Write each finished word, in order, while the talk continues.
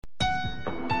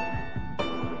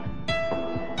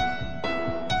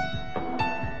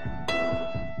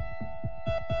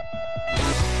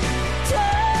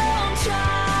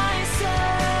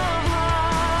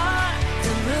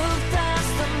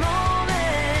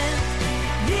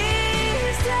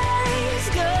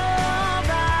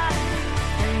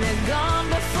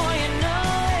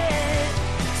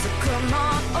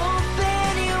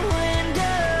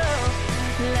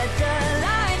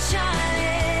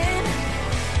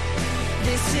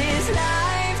This is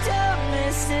life, don't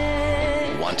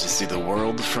listen. Want to see the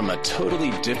world from a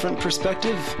totally different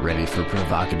perspective? Ready for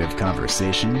provocative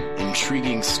conversation,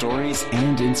 intriguing stories,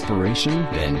 and inspiration?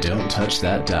 Then don't touch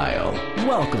that dial.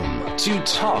 Welcome to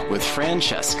Talk with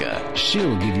Francesca.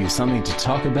 She'll give you something to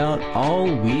talk about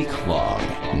all week long.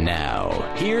 Now,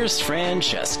 here's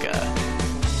Francesca.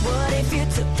 What if you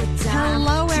took the time?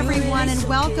 Hello, everyone, and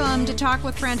welcome to Talk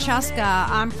with Francesca.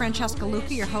 I'm Francesca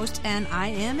Luca, your host, and I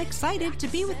am excited to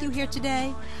be with you here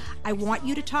today. I want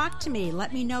you to talk to me.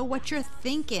 Let me know what you're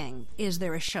thinking. Is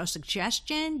there a show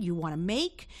suggestion you want to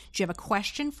make? Do you have a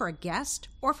question for a guest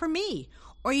or for me?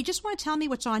 Or you just want to tell me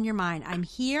what's on your mind? I'm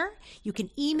here. You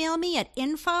can email me at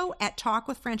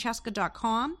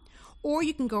info@talkwithfrancesca.com. Or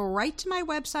you can go right to my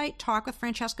website,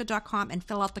 talkwithfrancesca.com, and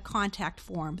fill out the contact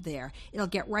form there. It'll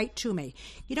get right to me.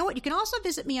 You know what? You can also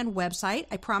visit me on website.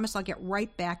 I promise I'll get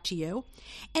right back to you.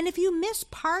 And if you miss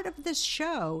part of this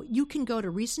show, you can go to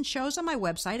recent shows on my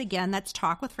website. Again, that's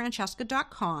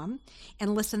talkwithfrancesca.com,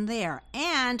 and listen there.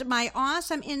 And my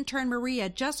awesome intern, Maria,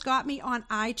 just got me on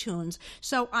iTunes.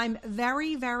 So I'm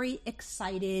very, very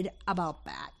excited about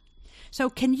that. So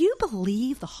can you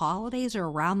believe the holidays are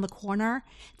around the corner?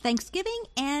 Thanksgiving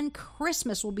and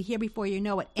Christmas will be here before you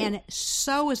know it, and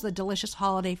so is the delicious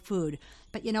holiday food.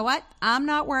 But you know what? I'm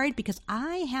not worried because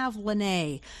I have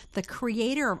Lene, the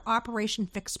creator of Operation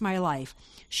Fix My Life.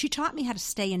 She taught me how to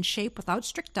stay in shape without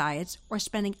strict diets or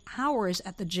spending hours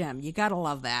at the gym. You gotta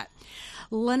love that.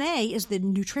 Lene is the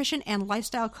nutrition and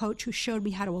lifestyle coach who showed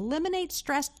me how to eliminate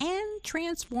stress and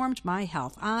transformed my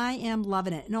health. I am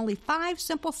loving it. In only 5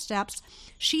 simple steps,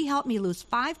 she helped me lose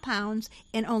 5 pounds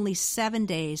in only 7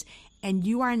 days. And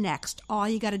you are next. All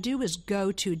you got to do is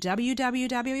go to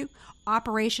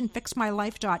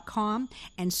www.operationfixmylife.com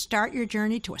and start your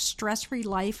journey to a stress-free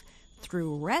life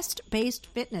through rest-based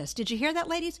fitness. Did you hear that,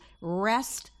 ladies?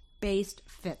 Rest-based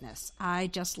fitness. I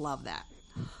just love that.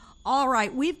 All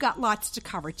right, we've got lots to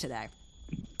cover today.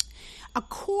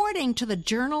 According to the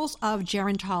Journals of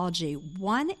Gerontology,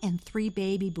 1 in 3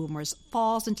 baby boomers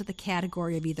falls into the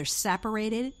category of either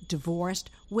separated, divorced,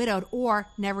 widowed, or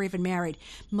never even married.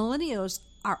 Millennials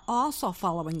are also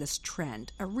following this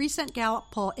trend. A recent Gallup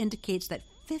poll indicates that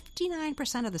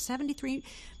 59% of the 73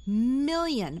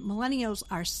 million millennials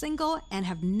are single and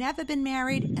have never been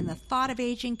married, and the thought of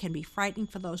aging can be frightening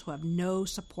for those who have no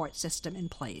support system in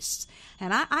place.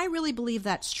 And I really believe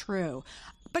that's true.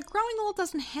 But growing old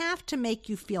doesn't have to make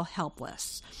you feel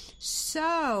helpless.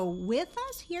 So with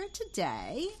us here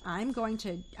today, I'm going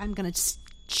to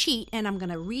cheat, and I'm going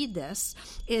to read this,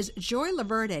 is Joy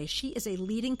Laverde. She is a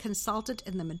leading consultant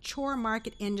in the mature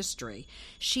market industry.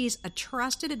 She's a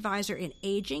trusted advisor in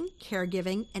aging,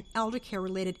 caregiving, and elder care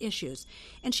related issues.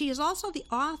 And she is also the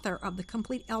author of the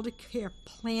Complete Elder Care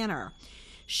Planner.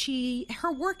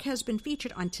 Her work has been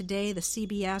featured on Today, the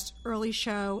CBS, Early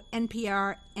Show,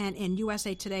 NPR, and in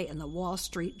USA Today and the Wall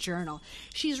Street Journal.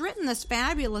 She's written this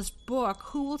fabulous book,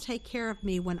 Who Will Take Care of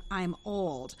Me When I'm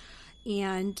Old?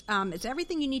 And it's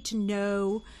everything you need to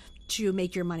know to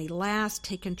make your money last,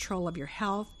 take control of your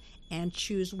health, and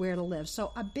choose where to live.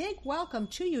 So a big welcome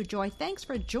to you, Joy. Thanks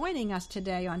for joining us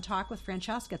today on Talk with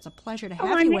Francesca. It's a pleasure to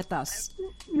have you with us.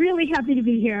 Really happy to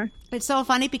be here. It's so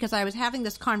funny because I was having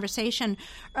this conversation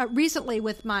recently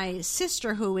with my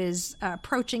sister who is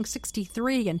approaching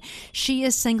 63, and she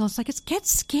is single. It's like it gets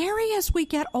scary as we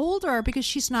get older because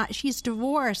she's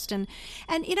divorced. And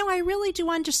you know, I really do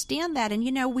understand that. And,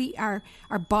 you know, our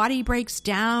body breaks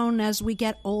down as we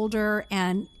get older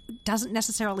and doesn't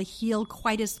necessarily heal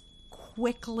quite as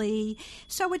quickly.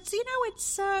 So it's, you know,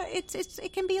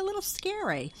 it can be a little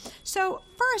scary. So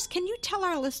first, can you tell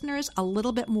our listeners a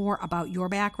little bit more about your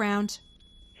background?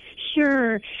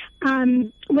 Sure.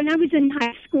 When I was in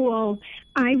high school,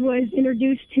 I was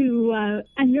introduced to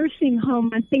a nursing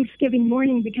home on Thanksgiving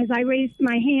morning because I raised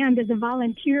my hand as a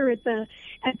volunteer at the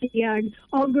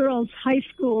all-girls high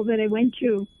school that I went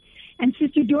to. And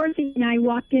Sister Dorothy and I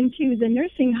walked into the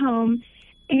nursing home,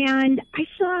 and I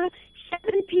saw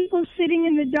 7 people sitting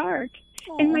in the dark.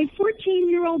 Aww. And my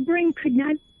 14-year-old brain could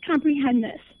not comprehend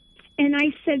this. And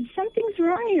I said, something's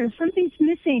wrong here. Something's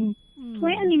missing.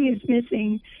 Planning is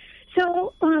missing.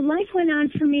 So life went on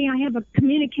for me. I have a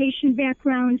communication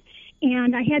background,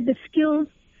 and I had the skills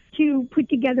to put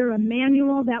together a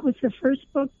manual. That was the first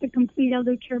book, The Complete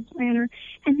Elder Care Planner,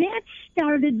 and that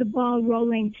started the ball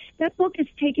rolling. That book has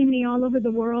taken me all over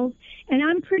the world, and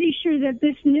I'm pretty sure that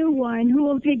this new one, Who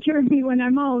Will Take Care of Me When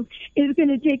I'm Old, is going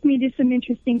to take me to some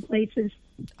interesting places.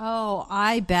 Oh,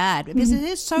 I bet. Because it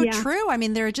is so true. I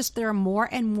mean, there are more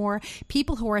and more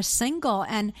people who are single,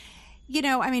 and, you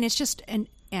know, I mean, it's just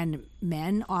and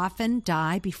men often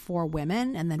die before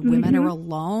women, and then women are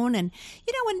alone. And,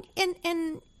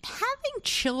 and having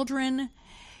children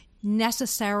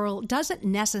doesn't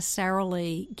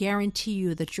necessarily guarantee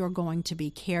you that you're going to be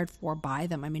cared for by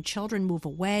them. I mean, children move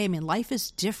away. I mean, life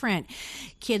is different.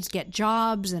 Kids get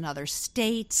jobs in other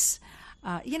states.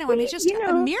 It's just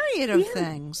a myriad of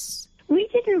things. We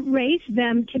didn't raise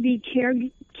them to be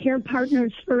care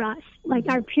partners for us, like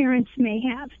our parents may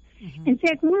have. In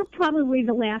fact, we're probably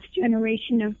the last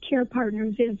generation of care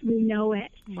partners as we know it.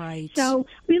 Right. So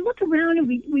we look around and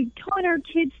we've taught our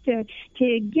kids to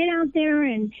get out there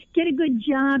and get a good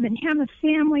job and have a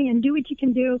family and do what you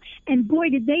can do. And boy,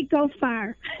 did they go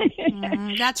far.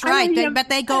 That's right. But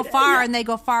they go far and they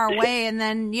go far away, and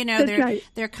then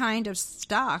they're kind of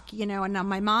stuck. And now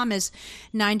my mom is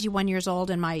 91 years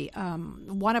old, and my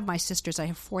one of my sisters, I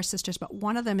have 4 sisters, but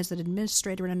one of them is an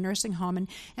administrator in a nursing home,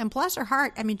 and bless her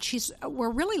heart, I mean, we're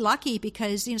really lucky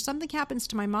because something happens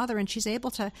to my mother and she's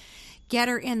able to get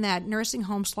her in that nursing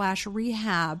home /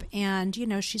 rehab, and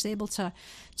she's able to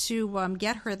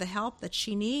get her the help that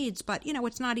she needs. But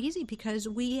it's not easy because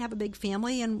we have a big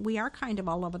family and we are kind of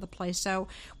all over the place. So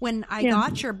when I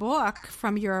got your book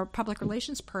from your public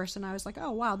relations person, I was like,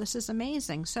 oh wow, this is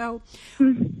amazing. So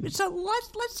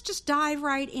let's just dive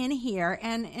right in here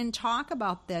and talk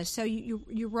about this. So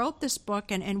you wrote this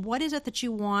book, and what is it that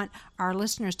you want our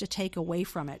listeners to take away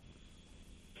from it?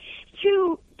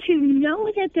 To know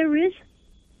that there is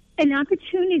an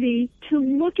opportunity to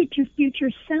look at your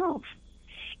future self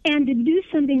and to do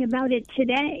something about it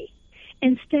today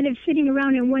instead of sitting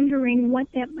around and wondering what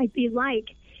that might be like.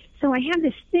 So I have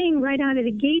this thing right out of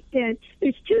the gate that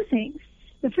there's 2 things.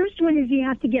 The first one is you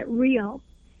have to get real.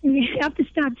 And you have to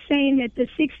stop saying that the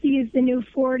 60 is the new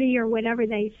 40 or whatever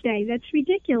they say. That's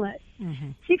ridiculous.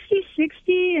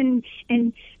 60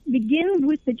 and begin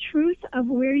with the truth of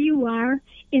where you are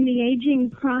in the aging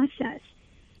process.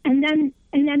 And then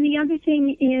the other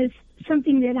thing is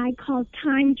something that I call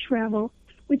time travel,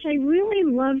 which I really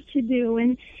love to do.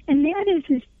 And that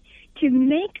is to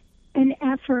make an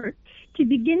effort to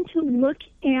begin to look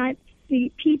at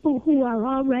the people who are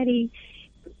already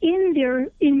in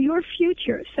your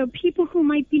future. So people who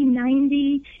might be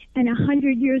 90 and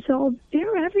 100 years old,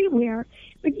 they're everywhere.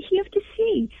 But you have to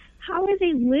see, how are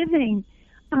they living?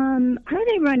 Are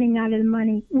they running out of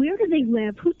money? Where do they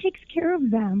live? Who takes care of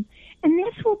them? And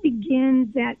this will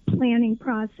begin that planning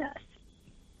process.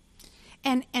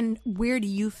 And where do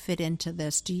you fit into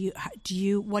this?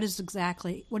 What is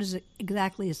it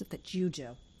exactly is it that you do?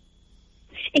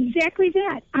 Exactly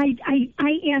that.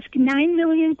 I ask 9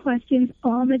 million questions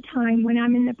all the time when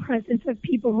I'm in the presence of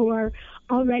people who are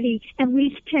already at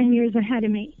least 10 years ahead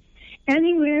of me.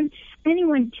 Anyone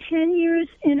 10 years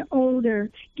and older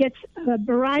gets a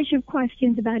barrage of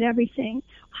questions about everything.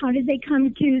 How did they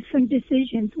come to some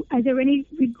decisions? Are there any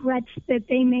regrets that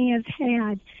they may have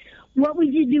had? What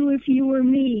would you do if you were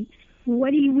me?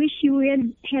 What do you wish you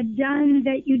had done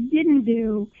that you didn't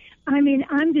do? I mean,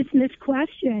 I'm just this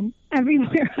question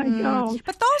everywhere I go.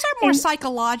 But those are more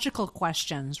psychological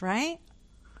questions, right?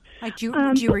 Like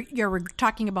you're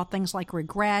talking about things like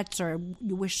regrets, or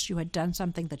you wish you had done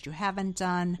something that you haven't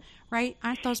done, right?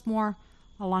 Aren't those more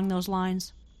along those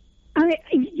lines?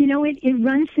 It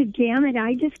runs the gamut.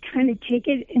 I just kind of take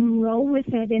it and roll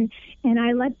with it, and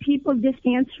I let people just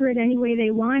answer it any way they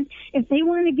want. If they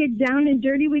want to get down and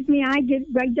dirty with me, I get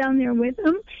right down there with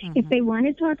them. If they want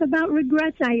to talk about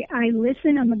regrets, I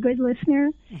listen. I'm a good listener.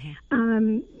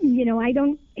 I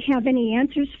don't have any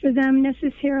answers for them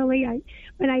necessarily,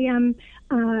 but I am.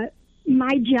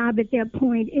 My job at that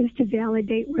point is to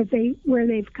validate where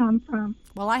they've come from.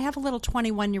 Well, I have a little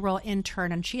 21-year-old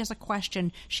intern, and she has a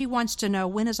question. She wants to know,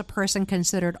 when is a person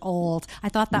considered old? I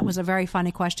thought that was a very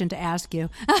funny question to ask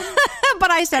you, but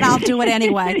I said I'll do it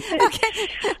anyway. Okay.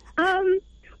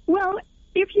 Well,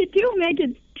 if you do make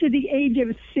it to the age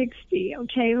of 60,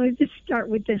 okay, let's just start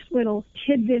with this little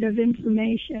tidbit of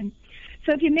information.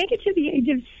 So if you make it to the age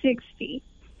of 60,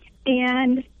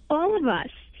 and all of us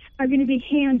are going to be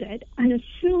handed on a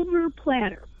silver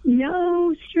platter,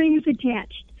 no strings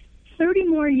attached, 30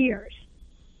 more years.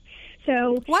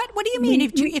 So what do you mean?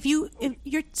 If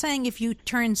you're saying if you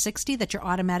turn 60 that you're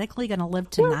automatically going to live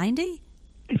to 90?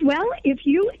 Well, if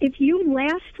you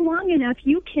last long enough,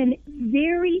 you can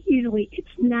very easily. It's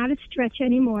not a stretch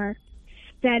anymore.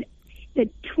 That the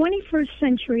 21st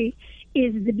century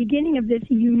is the beginning of this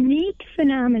unique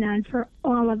phenomenon for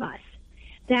all of us.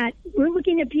 That we're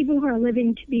looking at people who are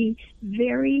living to be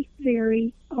very,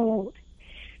 very old.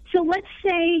 So let's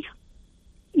say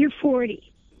you're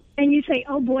 40, and you say,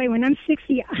 oh boy, when I'm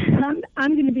 60,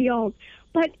 I'm going to be old.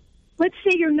 But let's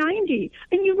say you're 90,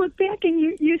 and you look back and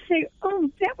you say, oh,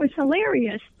 that was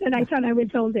hilarious that I thought I was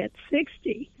old at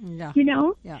 60. Yeah. You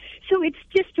know? Yeah. So it's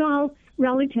just all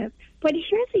relative. But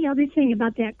here's the other thing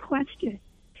about that question.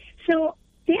 So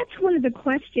that's one of the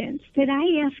questions that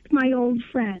I ask my old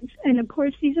friends. And, of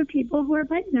course, these are people who are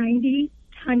about 90,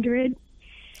 100.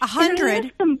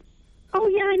 100? Oh,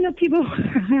 yeah, I know people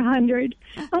who are 100.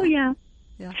 Oh, yeah.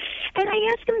 Yeah. And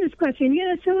I ask them this question,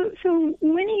 so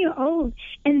when are you old?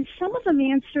 And some of them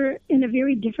answer in a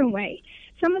very different way.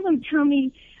 Some of them tell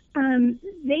me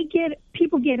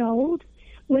people get old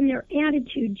when their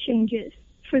attitude changes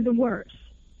for the worse.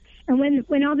 And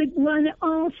when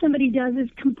all somebody does is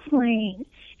complain,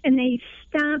 and they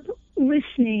stop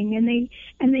listening,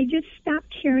 and they just stop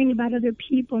caring about other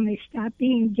people, and they stop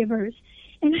being givers.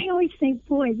 And I always think,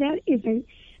 boy, that is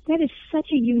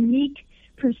such a unique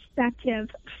perspective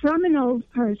from an old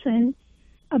person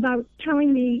about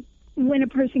telling me when a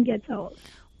person gets old.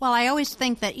 Well, I always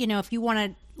think that, if you want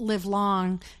to live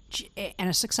long and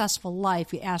a successful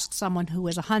life, you ask someone who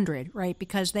is 100, right?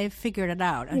 Because they've figured it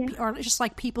out. Yeah. Or just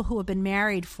like people who have been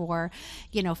married for,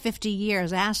 50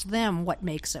 years, ask them what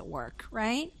makes it work,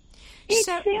 right?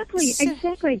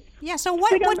 Exactly. Yeah, so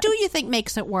what do you think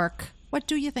makes it work? What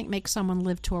do you think makes someone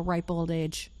live to a ripe old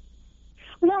age?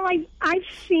 Well, I've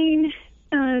seen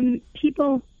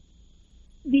people,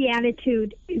 the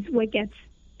attitude is what gets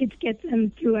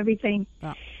them through everything.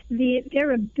 Oh.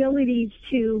 Their abilities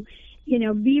to,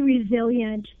 be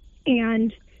resilient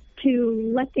and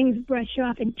to let things brush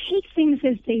off and take things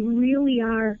as they really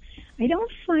are. I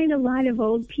don't find a lot of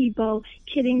old people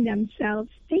kidding themselves.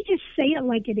 They just say it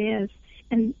like it is,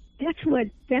 and that's what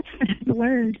I've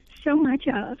learned so much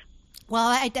of. Well,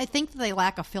 I think that they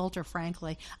lack a filter,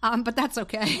 frankly, but that's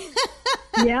okay.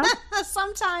 Yeah.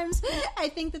 Sometimes I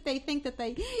think that they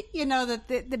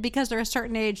that because they're a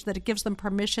certain age that it gives them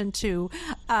permission to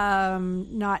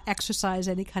not exercise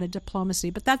any kind of diplomacy,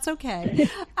 but that's okay.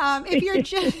 If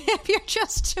you're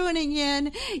just tuning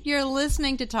in, you're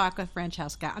listening to Talk with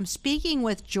Francesca. I'm speaking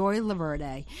with Joy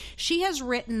Laverde. She is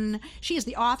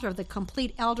the author of The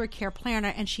Complete Elder Care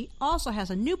Planner, and she also has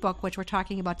a new book, which we're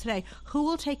talking about today, Who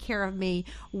Will Take Care of Me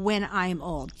When I'm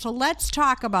Old? So let's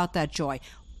talk about that, Joy.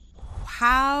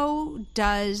 How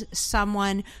does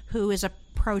someone who is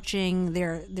approaching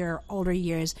their older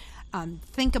years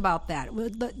think about that?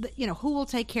 Who will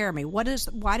take care of me? Why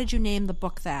did you name the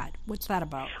book that? What's that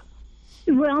about?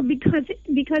 Well, because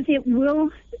it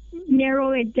will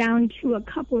narrow it down to a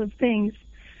couple of things.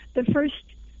 The first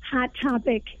hot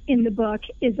topic in the book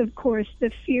is, of course,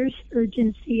 the fierce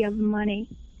urgency of money.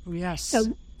 Yes.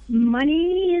 So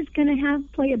money is going to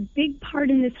play a big part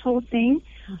in this whole thing.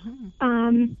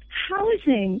 Mm-hmm.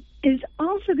 Housing is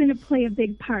also going to play a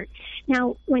big part.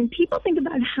 Now, when people think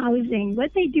about housing,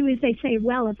 what they do is they say,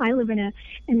 well, if I live in a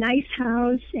nice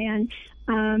house and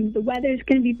the weather's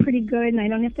going to be pretty good and I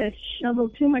don't have to shovel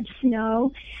too much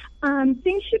snow,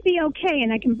 things should be okay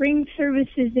and I can bring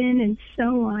services in and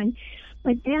so on.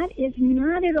 But that is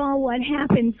not at all what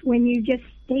happens when you just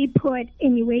stay put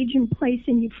and you age in place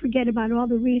and you forget about all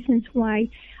the reasons why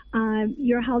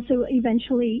your house will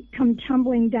eventually come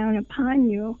tumbling down upon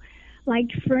you.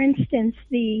 Like, for instance,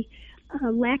 the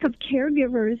lack of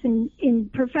caregivers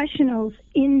and professionals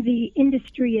in the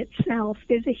industry itself.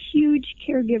 There's a huge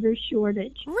caregiver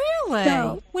shortage. Really?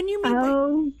 So, when you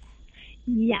mean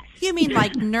yes. You mean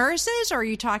like nurses, or are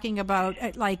you talking about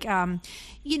home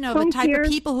the type care. of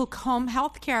people who home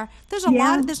health care? There's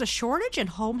a shortage in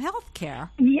home health care.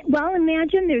 Yeah, well,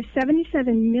 imagine there's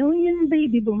 77 million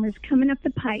baby boomers coming up the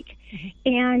pike,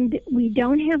 and we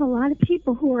don't have a lot of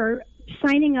people who are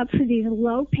signing up for these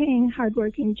low-paying,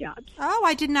 hard-working jobs. Oh,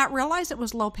 I did not realize it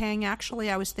was low-paying,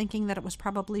 actually. I was thinking that it was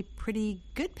probably pretty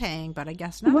good-paying, but I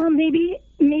guess not. Well, maybe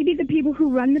the people who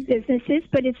run the businesses,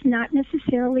 but it's not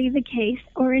necessarily the case.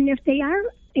 Or and if they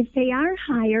are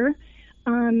higher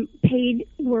paid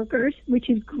workers, which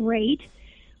is great,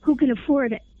 who can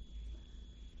afford it?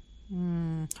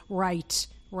 Right.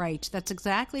 That's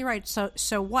exactly right.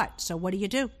 So what? So what do you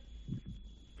do?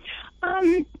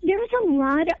 There's a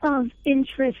lot of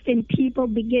interest in people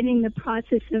beginning the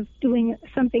process of doing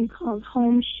something called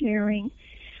home sharing,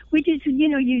 which is,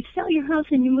 you sell your house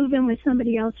and you move in with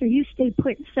somebody else, or you stay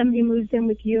put and somebody moves in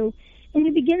with you, and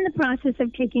you begin the process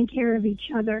of taking care of each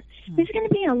other. Mm-hmm. There's going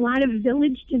to be a lot of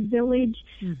village-to-village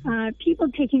people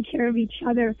taking care of each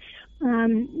other.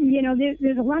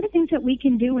 There's a lot of things that we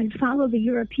can do and follow the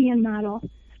European model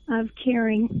of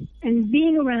caring and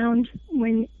being around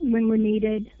when we're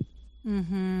needed.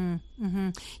 Mm-hmm. Mm-hmm.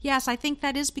 Yes, I think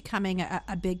that is becoming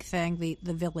a big thing,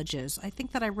 the villages. I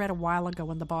think that I read a while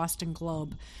ago in the Boston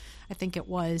Globe, I think it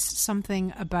was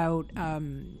something about,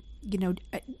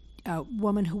 a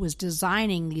woman who was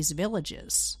designing these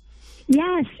villages.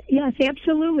 Yes,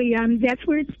 absolutely. That's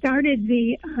where it started.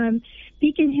 The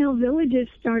Beacon Hill villages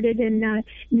started, and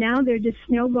now they're just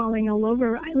snowballing all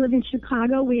over. I live in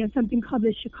Chicago. We have something called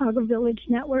the Chicago Village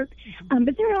Network,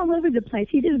 but they're all over the place.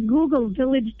 You just Google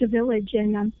village to village,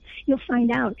 and you'll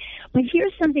find out. But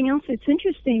here's something else that's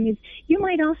interesting: is you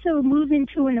might also move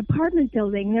into an apartment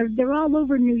building. They're all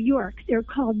over New York. They're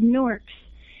called NORCs,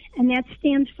 and that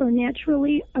stands for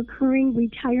Naturally Occurring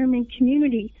Retirement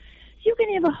Community. You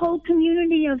can have a whole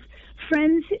community of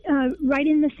friends right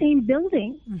in the same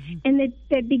building, and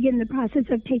that begin the process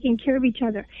of taking care of each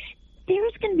other.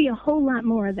 There's going to be a whole lot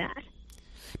more of that.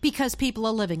 Because people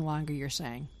are living longer, you're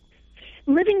saying?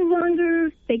 Living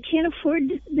longer, they can't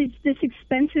afford this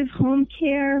expensive home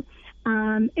care.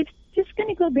 It's just going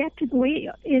to go back to the way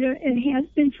it has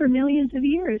been for millions of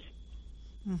years.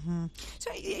 Mm-hmm.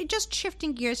 So just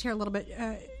shifting gears here a little bit,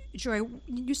 Joy,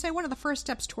 you say one of the first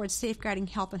steps towards safeguarding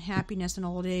health and happiness in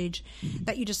old age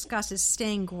that you discuss is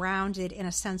staying grounded in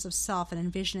a sense of self and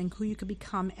envisioning who you could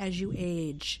become as you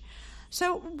age.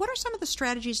 So what are some of the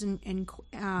strategies and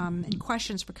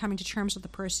questions for coming to terms with the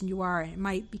person you are and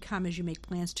might become as you make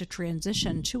plans to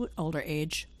transition to older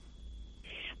age?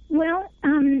 Well,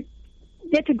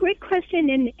 that's a great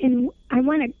question, and I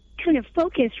want to kind of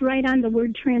focus right on the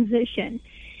word transition,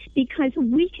 because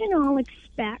we can all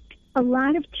expect a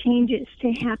lot of changes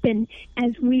to happen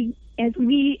as we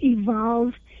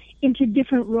evolve into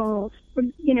different roles.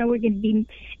 We're going to be,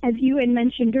 as you had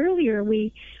mentioned earlier,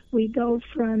 we go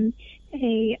from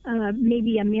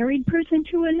maybe a married person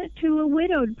to a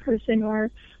widowed person, or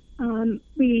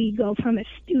we go from a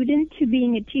student to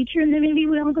being a teacher, and then maybe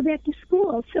we all go back to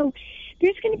school. So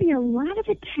there's going to be a lot of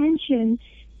attention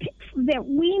that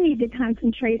we need to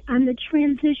concentrate on the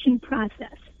transition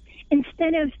process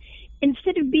instead of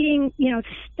being,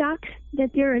 stuck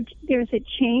that there's a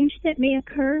change that may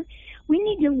occur. We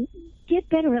need to get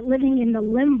better at living in the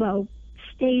limbo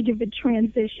stage of a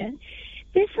transition.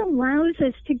 This allows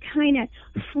us to kind of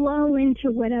flow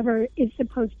into whatever is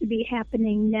supposed to be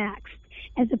happening next,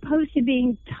 as opposed to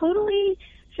being totally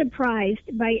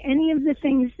surprised by any of the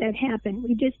things that happen.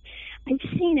 I've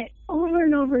seen it over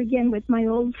and over again with my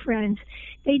old friends.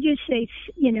 They just say,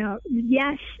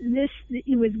 yes,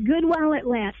 it was good while it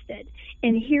lasted,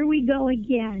 and here we go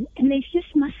again. And they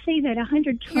just must say that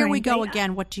 100 times. Here we go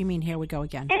again. What do you mean, here we go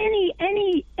again?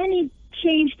 Any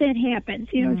change that happens,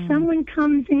 someone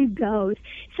comes and goes,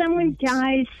 someone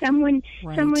dies, someone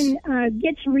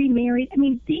gets remarried. I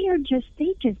mean, they just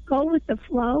go with the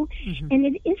flow, and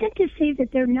it isn't to say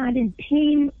that they're not in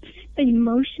pain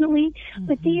emotionally,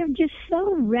 but they are just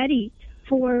so ready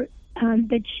for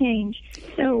the change.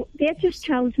 So that just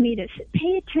tells me to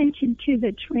pay attention to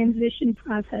the transition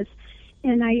process.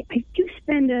 And I do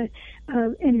spend an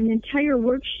entire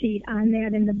worksheet on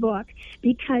that in the book,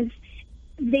 because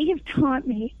they have taught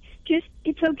me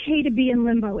it's okay to be in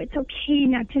limbo. It's okay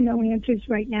not to know answers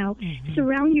right now.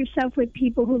 Surround yourself with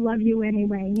people who love you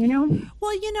anyway,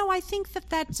 Well, I think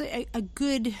that's a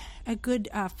good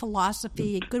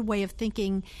philosophy, a good way of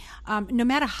thinking, no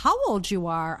matter how old you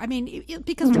are. I mean,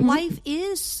 because life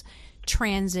is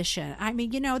transition. I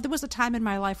mean, there was a time in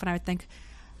my life when I would think,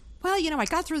 well, I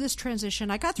got through this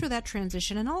transition, I got through that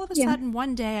transition, and all of a sudden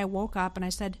one day I woke up and I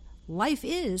said, life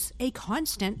is a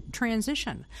constant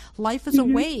transition. Life is a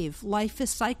wave. Life is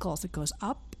cycles. It goes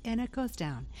up and it goes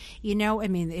down.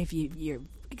 If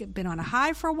you've been on a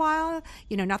high for a while,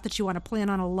 not that you want to plan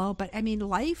on a low, but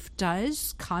life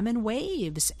does come in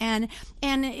waves. And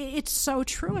it's so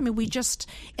true. And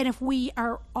if we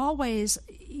are always,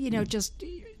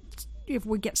 if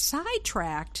we get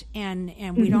sidetracked and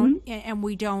we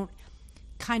don't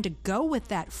kind of go with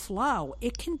that flow,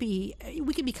 we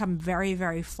can become very,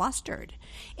 very flustered,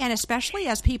 and especially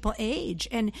as people age.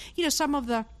 And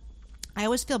I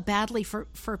always feel badly for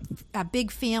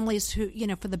big families who,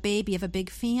 for the baby of a big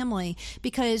family,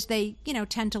 because they,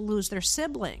 tend to lose their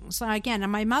siblings. Again,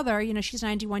 and my mother, she's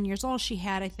 91 years old. She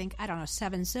had, I think,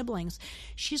 7 siblings.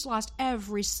 She's lost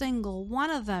every single one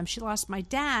of them. She lost my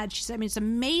dad. She said, it's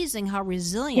amazing how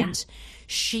resilient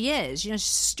she is. She's a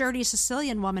sturdy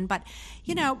Sicilian woman, but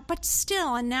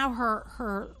still, and now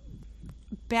her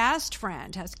best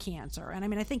friend has cancer, and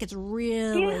I think it's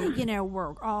really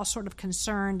we're all sort of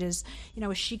concerned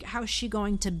how's she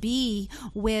going to be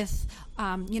with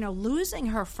losing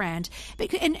her friend,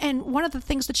 and one of the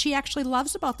things that she actually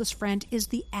loves about this friend is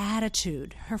the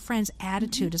attitude. Her friend's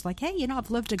attitude is like, hey,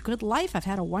 I've lived a good life, I've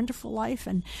had a wonderful life,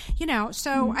 and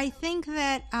so I think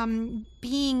that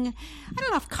being, I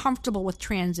don't know if comfortable with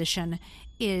transition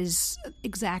is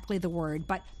exactly the word.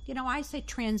 But, I say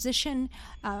transition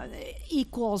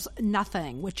equals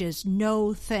nothing, which is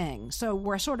no thing. So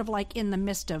we're sort of like in the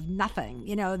midst of nothing,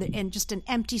 and just an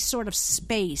empty sort of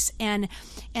space. And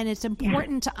it's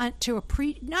important to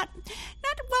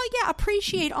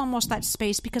appreciate almost that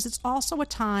space, because it's also a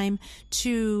time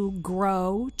to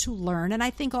grow, to learn. And I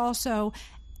think also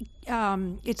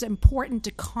it's important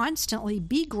to constantly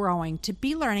be growing, to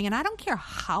be learning. And I don't care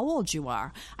how old you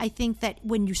are. I think that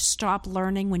when you stop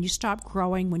learning, when you stop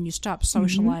growing, when you stop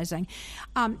socializing,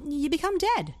 you become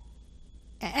dead.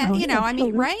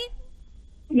 And, right?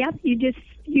 Yep. You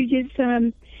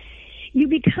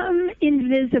become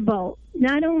invisible,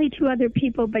 not only to other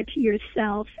people, but to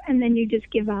yourself. And then you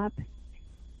just give up.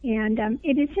 And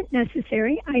it isn't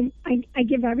necessary. I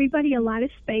give everybody a lot of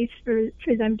space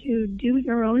for them to do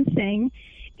their own thing,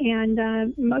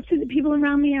 and most of the people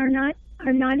around me are not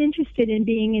interested in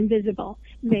being invisible.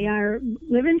 They are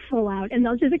living full out, and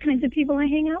those are the kinds of people I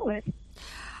hang out with.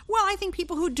 Well, I think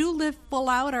people who do live full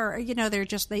out are, they're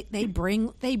just they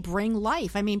bring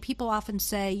life. I mean, people often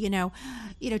say,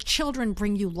 children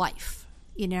bring you life.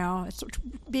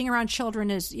 Being around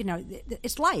children is,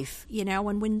 it's life,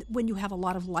 and when you have a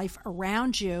lot of life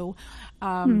around you,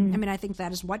 I think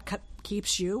that is what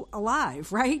keeps you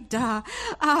alive, right? But,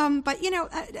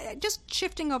 just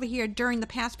shifting over here during the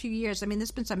past few years,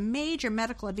 there's been some major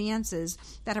medical advances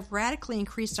that have radically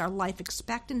increased our life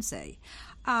expectancy.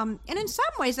 And in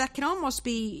some ways that can almost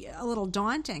be a little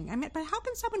daunting. But how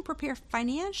can someone prepare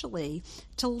financially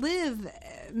to live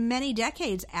many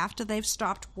decades after they've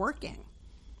stopped working?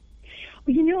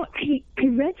 Well, I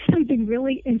read something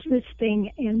really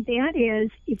interesting, and that is,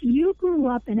 if you grew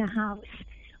up in a house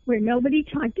where nobody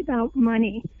talked about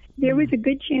money, there was a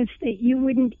good chance that you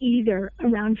wouldn't either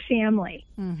around family.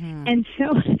 Mm-hmm.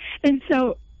 And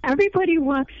so everybody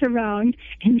walks around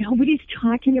and nobody's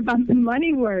talking about the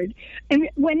money word. And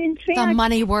when in fact, the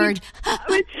money word,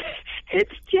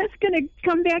 it's just going to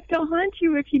come back to haunt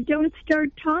you if you don't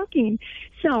start talking.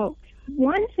 So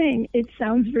one thing, it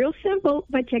sounds real simple,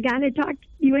 but you have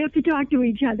to talk to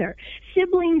each other.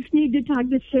 Siblings need to talk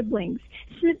to siblings.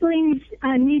 Siblings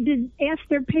need to ask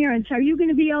their parents, are you going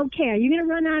to be okay? Are you going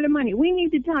to run out of money? We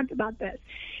need to talk about this.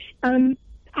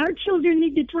 Our children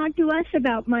need to talk to us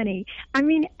about money.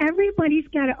 Everybody's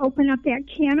got to open up that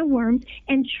can of worms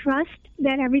and trust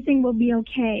that everything will be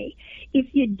okay.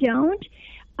 If you don't,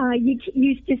 you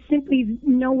just simply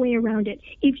no way around it.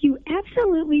 If you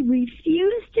absolutely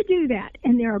refuse to do that,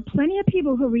 and there are plenty of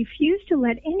people who refuse to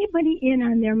let anybody in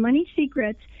on their money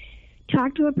secrets,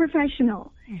 talk to a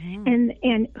professional. Mm-hmm.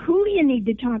 And who you need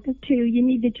to talk to, you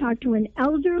need to talk to an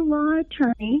elder law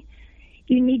attorney.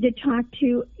 You need to talk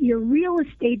to your real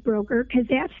estate broker, because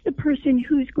that's the person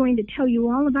who's going to tell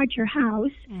you all about your house.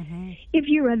 Mm-hmm. If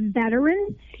you're a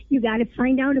veteran, you got to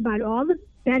find out about all the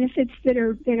benefits that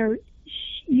are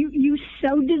you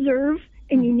so deserve,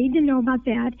 and you need to know about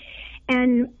that.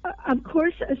 And of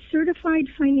course, a certified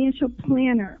financial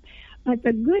planner. But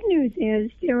the good news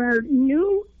is there are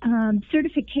new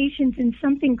certifications in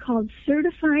something called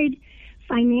Certified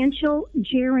Financial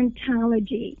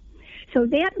Gerontology. So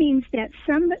that means that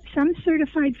some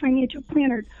certified financial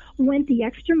planner went the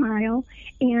extra mile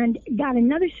and got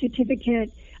another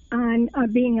certificate on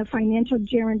being a financial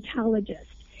gerontologist.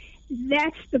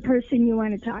 That's the person you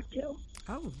want to talk to.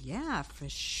 Oh, yeah, for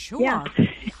sure. Yeah.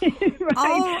 Right.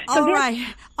 Oh,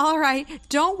 all right.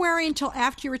 Don't worry until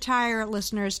after you retire,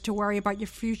 listeners, to worry about your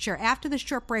future. After this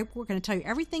short break, we're going to tell you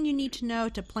everything you need to know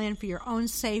to plan for your own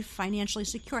safe, financially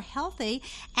secure, healthy,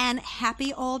 and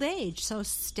happy old age. So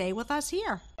stay with us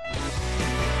here.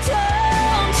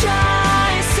 Don't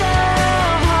try so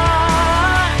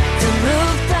hard to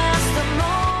move past the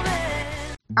moment.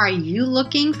 Are you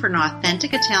looking for an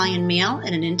authentic Italian meal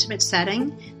in an intimate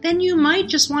setting? Then you might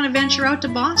just want to venture out to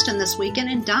Boston this weekend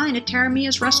and dine at Terra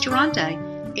Mia's Ristorante.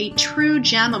 A true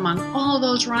gem among all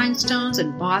those rhinestones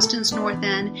in Boston's North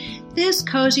End, this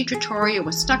cozy trattoria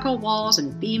with stucco walls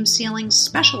and beam ceilings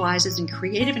specializes in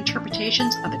creative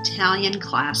interpretations of Italian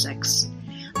classics.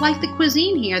 Like the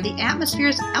cuisine here, the atmosphere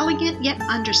is elegant yet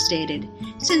understated.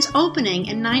 Since opening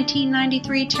in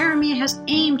 1993, Terra Mia has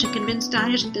aimed to convince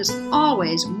diners that there's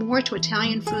always more to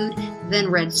Italian food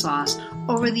than red sauce.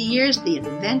 Over the years, the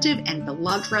inventive and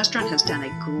beloved restaurant has done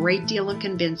a great deal of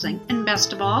convincing, and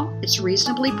best of all, it's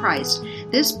reasonably priced.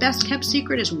 This best-kept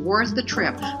secret is worth the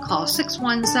trip. Call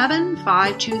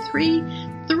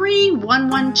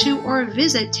 617-523-3112 or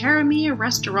visit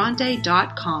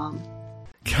terramiarestorante.com.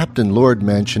 Captain Lord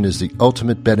Mansion is the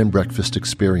ultimate bed and breakfast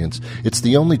experience. It's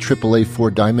the only AAA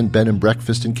 4-diamond bed and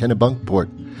breakfast in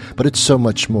Kennebunkport. But it's so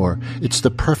much more. It's the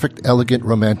perfect, elegant,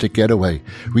 romantic getaway.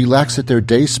 Relax at their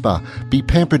day spa. Be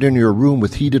pampered in your room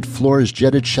with heated floors,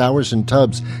 jetted showers and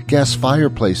tubs, gas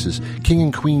fireplaces, king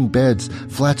and queen beds,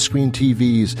 flat-screen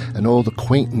TVs, and all the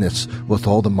quaintness with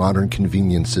all the modern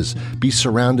conveniences. Be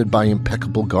surrounded by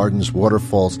impeccable gardens,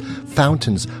 waterfalls,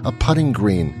 fountains, a putting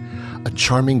green, a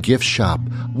charming gift shop,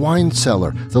 wine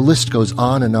cellar. The list goes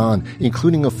on,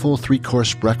 including a full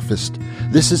 3-course breakfast.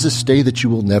 This is a stay that you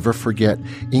will never forget.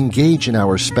 Engage in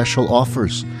our special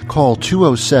offers. Call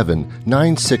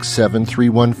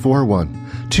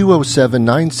 207-967-3141.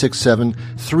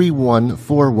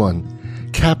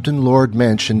 207-967-3141.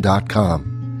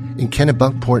 CaptainLordMansion.com. In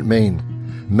Kennebunkport, Maine.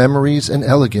 Memories and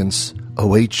elegance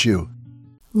await you.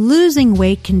 Losing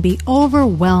weight can be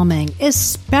overwhelming,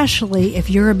 especially if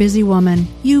you're a busy woman.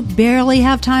 You barely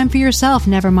have time for yourself,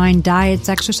 never mind diets,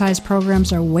 exercise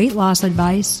programs, or weight loss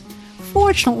advice.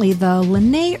 Fortunately, though,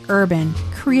 Lene Urban,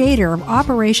 creator of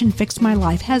Operation Fix My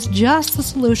Life, has just the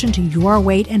solution to your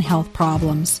weight and health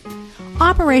problems.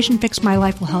 Operation Fix My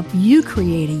Life will help you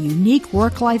create a unique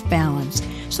work-life balance.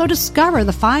 So discover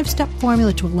the 5-step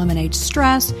formula to eliminate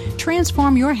stress,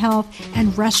 transform your health,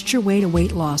 and rest your way to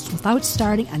weight loss without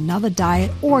starting another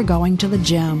diet or going to the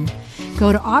gym.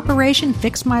 Go to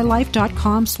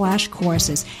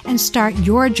OperationFixMyLife.com/courses and start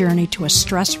your journey to a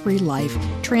stress-free life.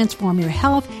 Transform your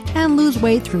health and lose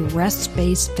weight through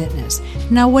rest-based fitness.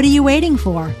 Now, what are you waiting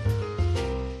for?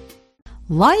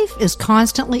 Life is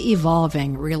constantly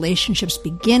evolving. Relationships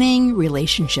beginning,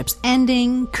 relationships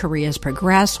ending, careers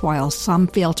progress while some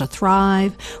fail to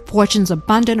thrive, fortunes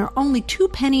abundant or only 2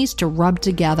 pennies to rub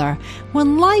together.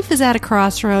 When life is at a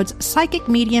crossroads, psychic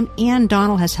medium Ann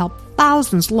Donald has helped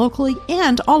thousands locally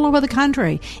and all over the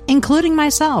country, including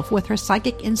myself, with her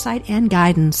psychic insight and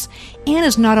guidance. Ann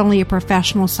is not only a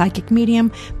professional psychic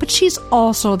medium, but she's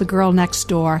also the girl next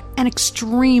door and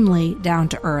extremely down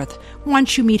to earth.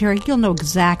 Once you meet her, you'll know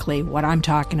exactly what I'm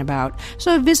talking about.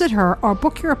 So visit her or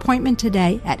book your appointment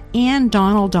today at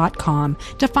AnnDonald.com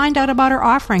to find out about her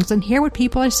offerings and hear what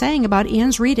people are saying about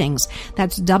Ann's readings.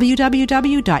 That's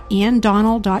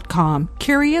www.AnnDonald.com.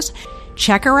 Curious?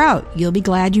 Check her out. You'll be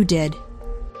glad you did.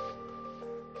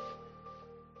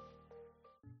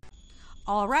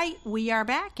 All right, we are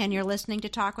back, and you're listening to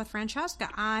Talk with Francesca.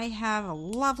 I have a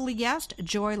lovely guest,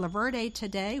 Joy Laverde,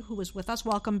 today, who is with us.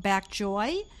 Welcome back,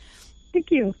 Joy. Thank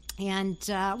you. And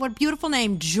what a beautiful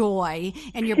name, Joy.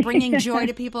 And you're bringing joy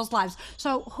to people's lives.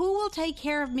 So Who Will Take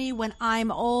Care of Me When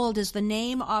I'm Old is the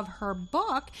name of her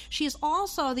book. She is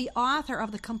also the author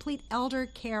of the Complete Elder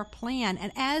Care Plan.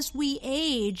 And as we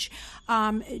age,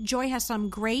 Joy has some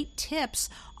great tips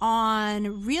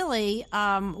on really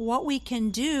what we can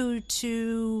do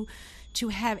to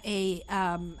have a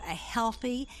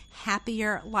healthy,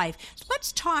 happier life. So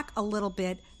let's talk a little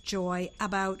bit, Joy,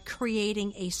 about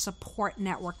creating a support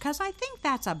network, because I think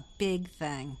that's a big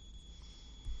thing.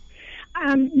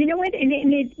 You know what?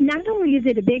 And it, not only is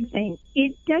it a big thing,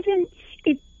 it doesn't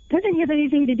have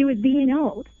anything to do with being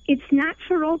old. It's not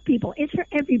for old people. It's for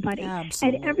everybody.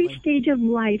 Absolutely. At every stage of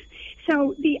life.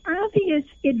 So the obvious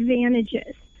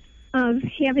advantages of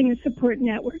having a support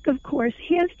network, of course,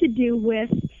 has to do with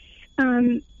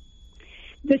the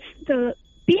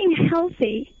being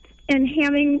healthy and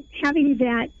having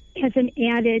that as an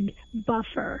added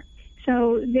buffer.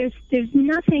 So there's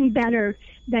nothing better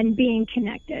than being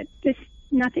connected. There's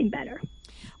nothing better.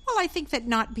 Well, I think that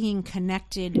not being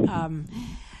connected,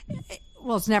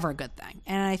 it's never a good thing.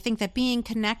 And I think that being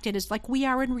connected is like we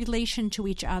are in relation to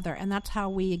each other. And that's how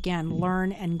we, again,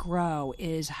 learn and grow,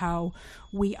 is how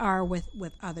we are with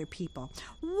other people.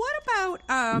 What about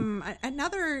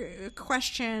another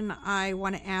question I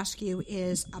want to ask you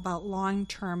is about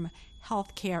long-term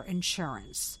health care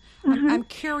insurance. I'm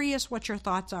curious what your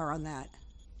thoughts are on that.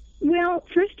 Well,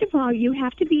 first of all, you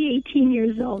have to be 18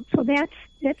 years old, so that's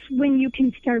when you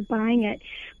can start buying it.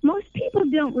 Most people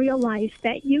don't realize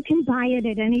that you can buy it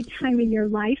at any time in your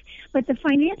life, but the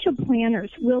financial planners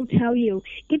will tell you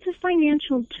it's a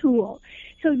financial tool.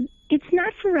 So it's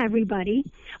not for everybody,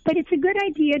 but it's a good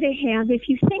idea to have if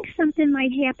you think something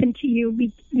might happen to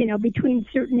you, between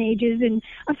certain ages, and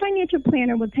a financial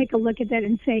planner will take a look at that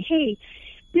and say, hey,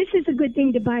 this is a good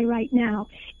thing to buy right now.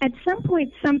 At some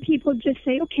point, some people just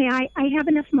say, okay, I have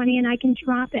enough money and I can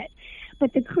drop it.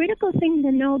 But the critical thing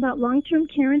to know about long-term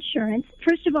care insurance,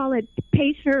 first of all, it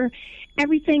pays for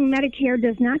everything Medicare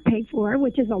does not pay for,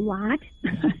 which is a lot.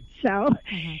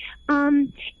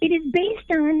 It is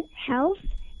based on health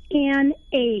and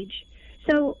age.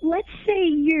 So let's say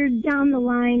you're down the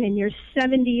line and you're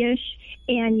 70-ish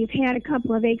and you've had a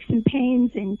couple of aches and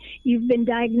pains, and you've been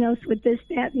diagnosed with this,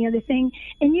 that, and the other thing,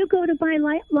 and you go to buy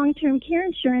long-term care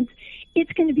insurance,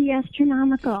 it's going to be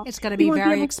astronomical. It's going to be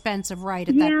very expensive, right,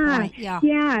 at that point.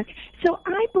 Yeah. So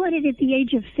I bought it at the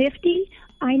age of 50.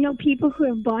 I know people who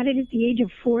have bought it at the age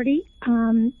of 40,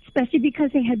 especially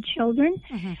because they had children.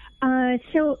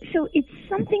 So it's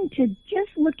something to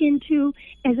just look into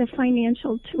as a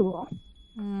financial tool.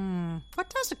 What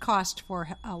does it cost for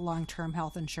long-term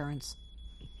health insurance?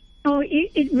 Oh,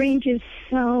 it ranges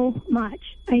so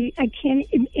much. I can't,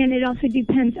 and it also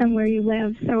depends on where you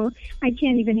live. So I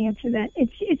can't even answer that.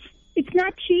 It's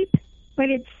not cheap, but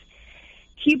it's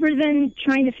cheaper than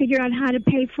trying to figure out how to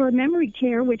pay for memory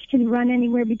care, which can run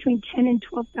anywhere between $10,000 and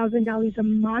 $12,000 a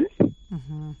month.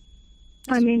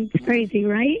 I mean, it's crazy,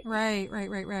 right?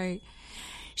 Right.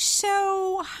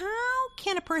 So how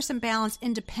can a person balance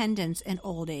independence in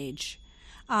old age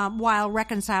while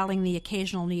reconciling the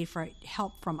occasional need for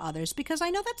help from others? Because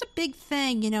I know that's a big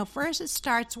thing. First it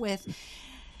starts with,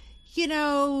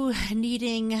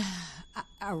 needing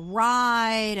a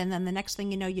ride, and then the next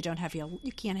thing you know, you can't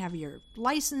have your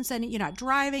license, and you're not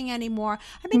driving anymore.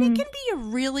 I mean, it can be a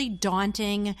really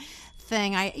daunting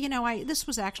thing. This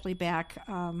was actually back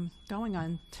going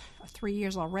on 3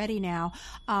 years already now,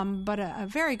 but a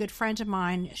very good friend of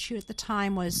mine, she at the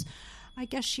time was, I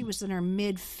guess she was in her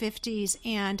mid-50s,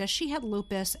 and she had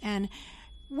lupus, and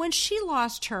when she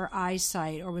lost her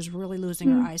eyesight, or was really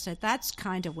losing her eyesight, that's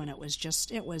kind of when it was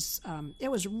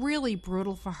really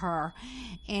brutal for her,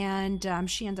 and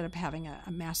she ended up having a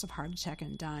massive heart attack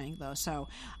and dying, though. So,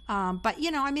 but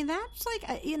that's like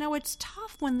it's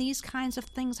tough when these kinds of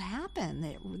things happen.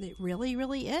 It really,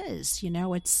 really is.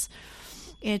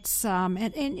 It's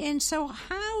and so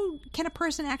how can a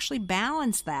person actually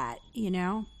balance that?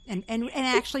 And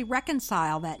actually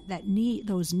reconcile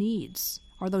those needs.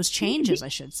 Or those changes, I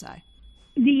should say.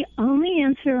 The only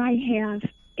answer I have,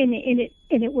 and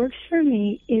it works for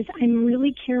me, is I'm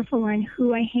really careful on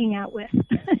who I hang out with.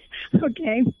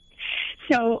 Okay,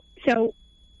 so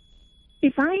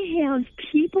if I have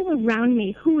people around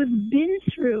me who have been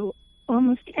through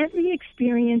almost every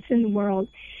experience in the world,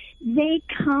 they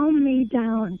calm me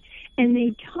down and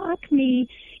they talk me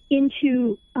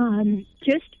into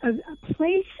just a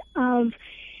place of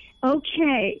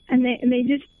okay, and they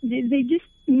just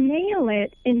nail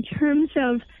it in terms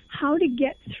of how to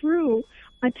get through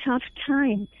a tough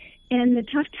time, and the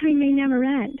tough time may never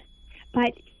end.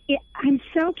 But I'm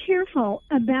so careful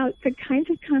about the kinds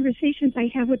of conversations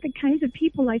I have with the kinds of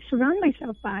people I surround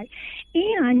myself by,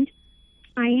 and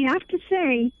I have to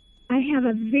say I have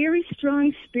a very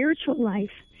strong spiritual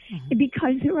life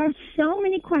because there are so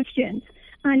many questions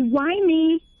on why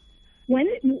me. What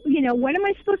am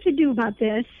I supposed to do about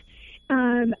this? How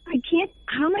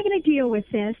am I going to deal with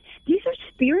this? These are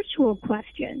spiritual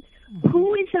questions.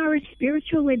 Who is our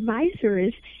spiritual advisor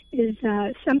is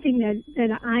something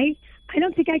that I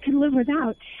don't think I could live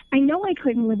without. I know I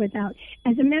couldn't live without.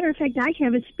 As a matter of fact, I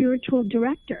have a spiritual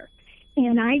director,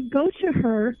 and I go to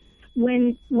her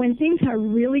when things are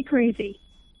really crazy.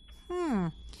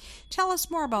 Tell us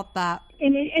more about that.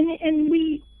 And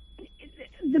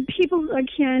the people,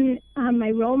 again,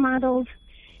 my role models,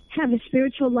 have a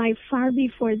spiritual life far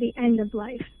before the end of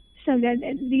life. So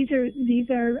that these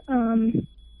are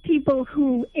people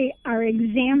who are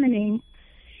examining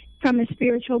from a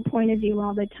spiritual point of view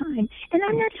all the time. And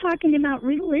I'm not talking about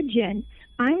religion.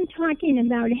 I'm talking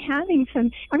about having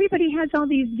everybody has all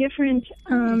these different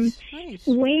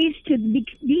ways to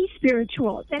be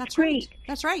spiritual. That's great. Right.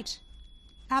 That's right.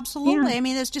 Absolutely. Yeah. I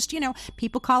mean, there's just,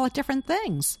 people call it different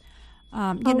things.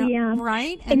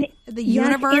 Right? And the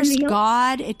universe,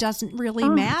 God, it doesn't really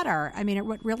matter. I mean,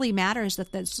 what really matters is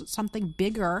that there's something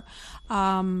bigger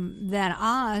than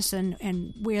us,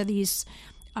 and where these,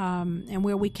 and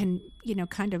where we can,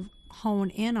 kind of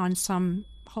hone in on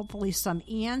hopefully some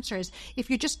answers. If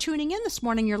you're just tuning in this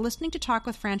morning, you're listening to Talk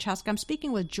with Francesca. I'm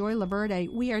speaking with Joy Laverde.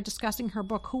 We are discussing her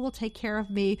book, Who Will Take Care of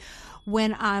Me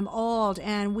When I'm Old?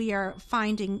 And we are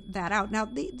finding that out. Now,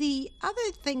 the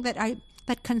other thing that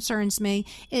concerns me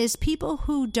is people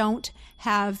who don't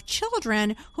have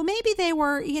children, who maybe they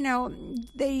were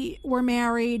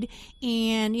married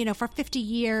and, for 50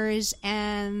 years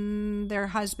and their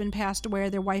husband passed away or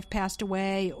their wife passed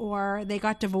away or they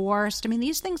got divorced. I mean,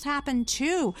 these things happen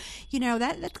too.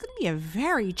 That's going to be a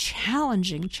very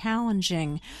challenging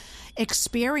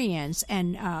experience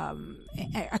and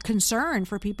a concern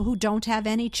for people who don't have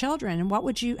any children. And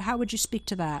how would you speak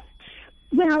to that?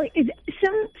 Well,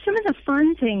 some of the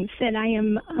fun things that I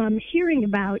am hearing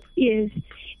about is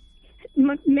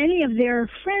many of their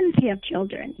friends have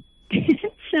children.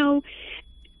 So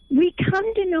we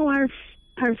come to know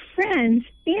our friends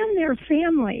and their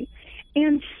family.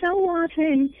 And so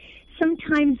often,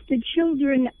 sometimes the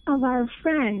children of our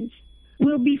friends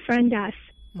will befriend us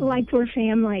like we're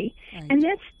family. Right. And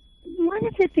that's one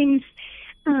of the things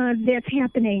that's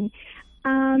happening.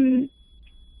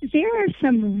 There are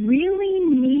some really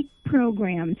neat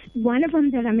programs. One of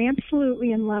them that I'm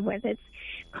absolutely in love with, it's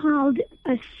called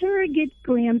a surrogate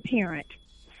grandparent.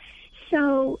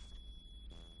 So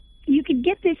you can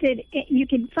get this you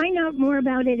can find out more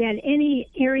about it at any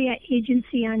area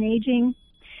agency on aging,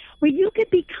 where you could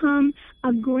become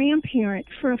a grandparent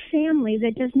for a family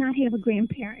that does not have a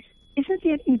grandparent. Isn't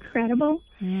that incredible?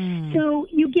 So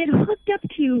you get hooked up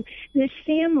to this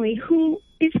family who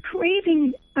is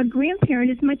craving a grandparent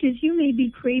as much as you may be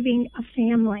craving a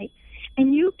family.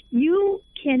 And you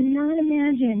cannot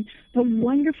imagine the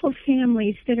wonderful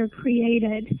families that are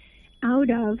created out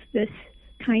of this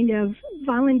kind of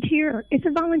volunteer. It's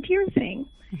a volunteer thing.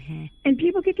 And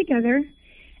people get together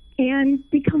and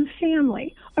become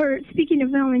family. Or speaking of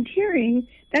volunteering,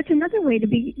 that's another way to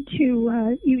be.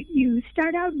 You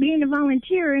start out being a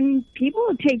volunteer, and people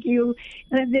will take you.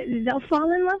 They'll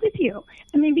fall in love with you.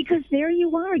 I mean, because there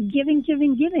you are, giving,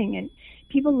 and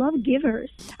people love givers.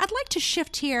 I'd like to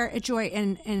shift here, Joy,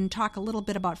 and talk a little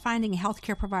bit about finding a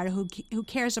healthcare provider who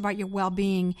cares about your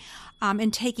well-being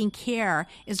and taking care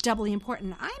is doubly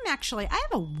important. I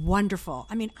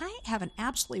have an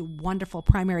absolutely wonderful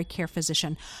primary care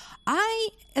physician.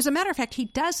 As a matter of fact, he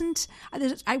doesn't.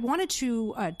 I wanted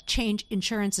to change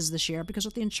insurances this year because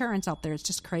with the insurance out there, it's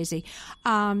just crazy.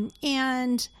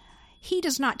 And he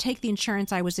does not take the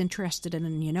insurance I was interested in.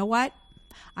 And you know what?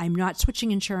 I'm not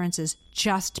switching insurances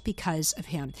just because of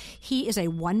him. He is a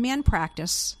one-man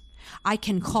practice. I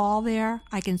can call there.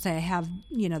 I can say, I have,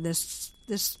 this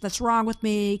that's wrong with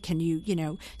me. Can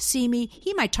you, see me?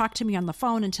 He might talk to me on the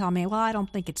phone and tell me, well, I don't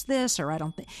think it's this, or I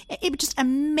don't think it was just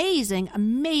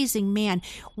amazing man.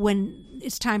 When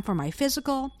it's time for my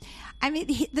physical, I mean,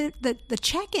 the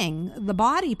checking, the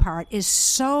body part is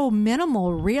so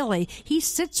minimal, really. He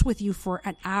sits with you for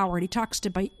an hour and he talks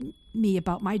to me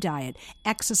about my diet,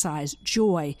 exercise,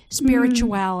 joy,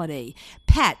 spirituality,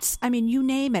 pets. I mean, you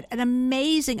name it. An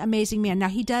amazing man. Now,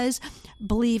 he does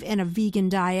believe in a vegan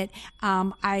diet.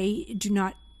 I do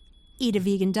not eat a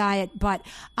vegan diet, but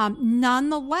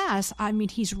nonetheless, I mean,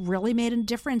 he's really made a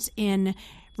difference in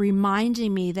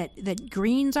reminding me that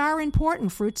greens are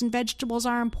important, fruits and vegetables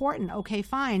are important. Okay,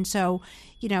 fine. So,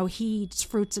 he eats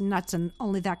fruits and nuts and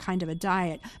only that kind of a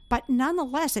diet. But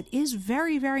nonetheless, it is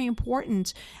very, very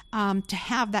important to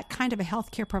have that kind of a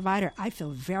healthcare provider. I feel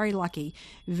very lucky,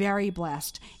 very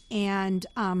blessed. And,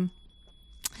 and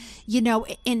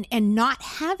not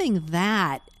having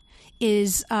that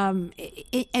is,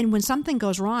 and when something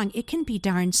goes wrong, it can be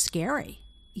darn scary.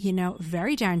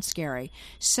 Very darn scary.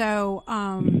 So,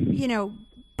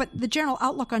 but the general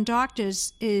outlook on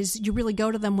doctors is you really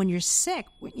go to them when you're sick.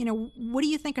 What do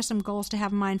you think are some goals to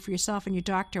have in mind for yourself and your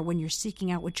doctor when you're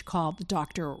seeking out what you call the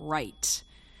doctor right?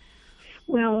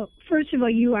 Well, first of all,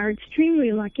 you are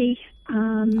extremely lucky.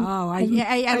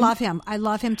 I love him. I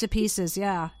love him to pieces.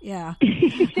 Yeah.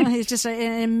 He's just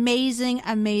an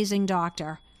amazing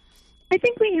doctor. I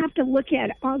think we have to look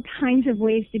at all kinds of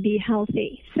ways to be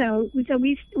healthy. So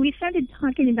we started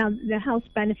talking about the health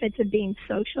benefits of being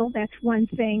social. That's one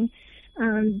thing.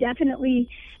 Definitely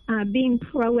being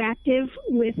proactive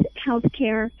with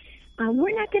healthcare.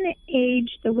 We're not going to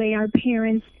age the way our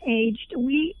parents aged.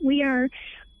 We are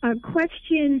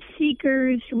question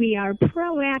seekers. We are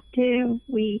proactive.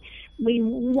 We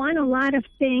want a lot of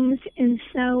things, and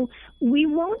so we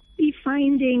won't be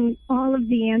finding all of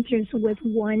the answers with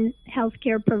one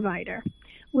healthcare provider.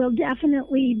 We'll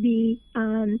definitely be,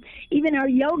 even our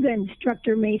yoga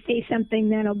instructor may say something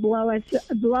that'll blow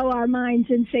our minds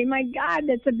and say, my God,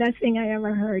 that's the best thing I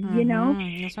ever heard,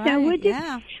 That's right. So we're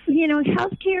just,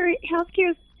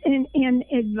 healthcare and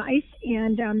advice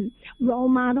and role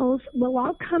models will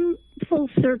all come full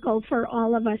circle for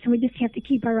all of us, and we just have to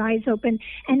keep our eyes open.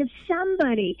 And if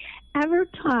somebody ever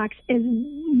talks as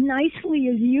nicely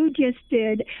as you just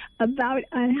did about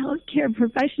a healthcare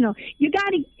professional, you got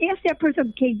to ask that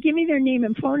person, okay, give me their name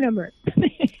and phone number.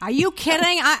 Are you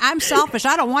kidding? I'm selfish.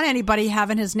 I don't want anybody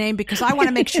having his name because I want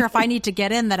to make sure if I need to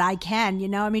get in that I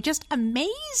can, I mean, just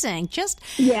amazing.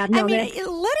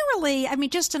 Literally, I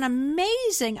mean, just an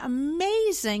amazing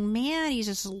man. He's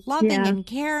just loving and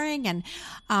caring and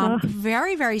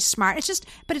very, very smart.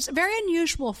 But it's very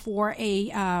unusual for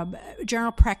a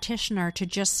general practitioner to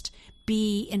just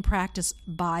be in practice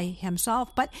by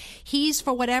himself. But he's,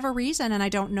 for whatever reason, and I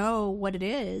don't know what it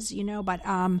is, but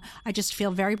I just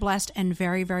feel very blessed and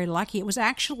very, very lucky. It was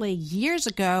actually years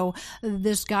ago,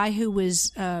 this guy who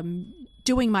was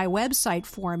doing my website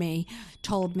for me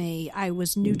told me I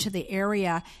was new to the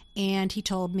area, and he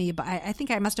told me about, I think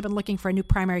I must have been looking for a new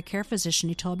primary care physician.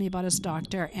 He told me about his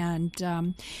doctor, and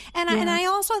I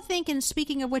also think, and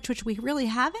speaking of which we really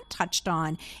haven't touched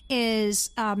on,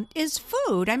 is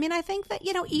food. I mean, I think that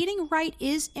eating right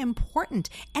is important,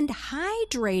 and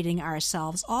hydrating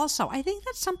ourselves also. I think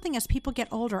that's something as people get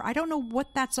older. I don't know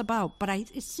what that's about, but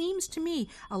it seems to me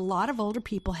a lot of older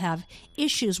people have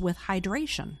issues with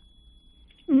hydration.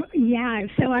 Yeah,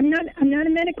 so I'm not a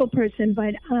medical person,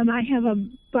 but I have a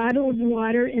bottle of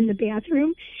water in the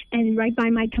bathroom and right by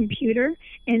my computer,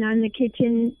 and on the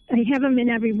kitchen. I have them in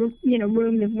every room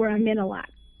where I'm in a lot.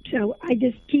 So I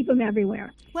just keep them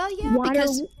everywhere. Well, yeah,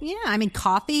 because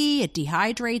coffee, it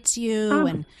dehydrates you,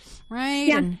 and right,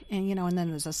 yeah. and and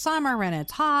then there's a summer and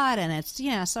it's hot and it's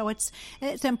so it's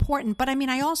important. But I mean,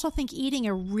 I also think eating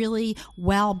a really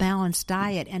well balanced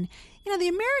diet, and the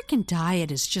American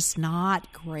diet is just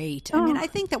not great. I mean, I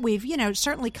think that we've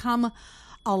certainly come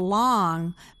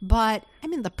along, but I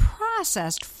mean, the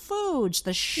processed foods,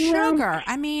 the sugar.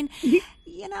 I mean,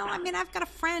 I've got a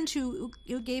friend who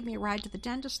gave me a ride to the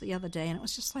dentist the other day, and it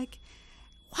was just like,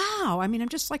 wow. I mean, I'm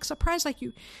just like surprised. Like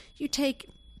you take,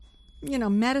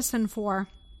 medicine for,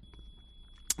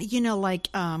 what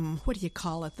do you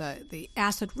call it? The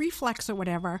acid reflux or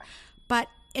whatever, but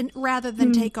rather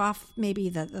than take off maybe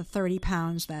the 30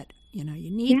 pounds that you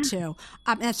need to.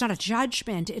 And it's not a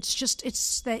judgment.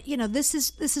 It's that this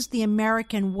is the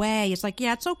American way. It's like,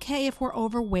 yeah, it's okay if we're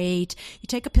overweight. You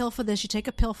take a pill for this. You take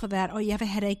a pill for that. Oh, you have a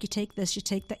headache. You take this. You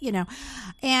take that.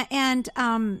 And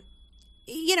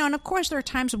of course there are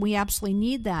times when we absolutely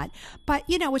need that. But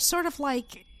it's sort of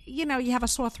like, you have a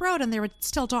sore throat, and there are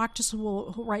still doctors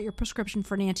who write your prescription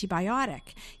for an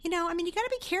antibiotic. You got to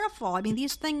be careful. I mean,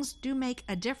 these things do make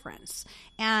a difference.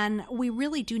 And we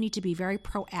really do need to be very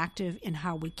proactive in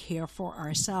how we care for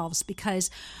ourselves because,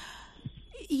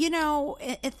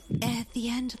 at the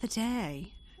end of the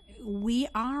day, we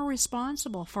are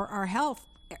responsible for our health.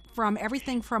 From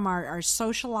everything from our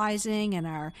socializing and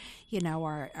our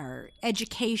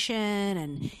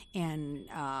education and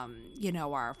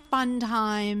our fun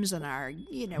times and our,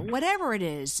 whatever it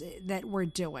is that we're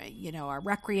doing, our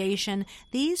recreation,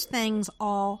 these things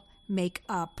all make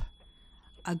up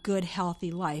a good, healthy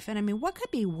life. And I mean, what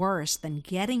could be worse than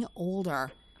getting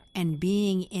older and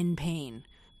being in pain,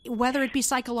 whether it be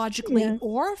psychologically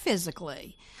or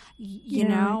physically? We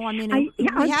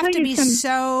have to be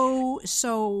so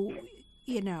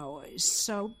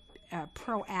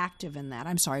proactive in that.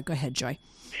 I'm sorry. Go ahead, Joy.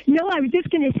 No, I was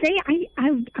just going to say,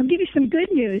 I'll give you some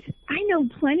good news. I know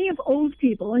plenty of old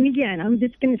people, and again, I'm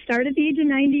just going to start at the age of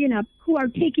 90 and up, who are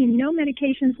taking no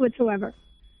medications whatsoever.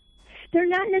 They're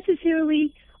not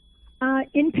necessarily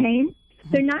in pain.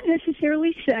 They're not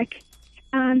necessarily sick.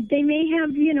 They may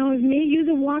have, may use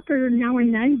a walker now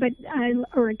and then, but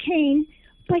or a cane.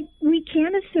 But we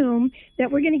can't assume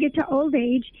that we're going to get to old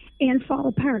age and fall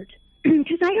apart.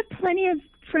 Because I have plenty of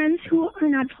friends who are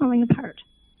not falling apart.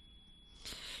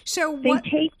 So they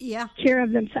take care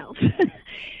of themselves.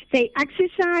 They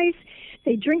exercise,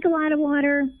 they drink a lot of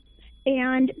water,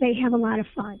 and they have a lot of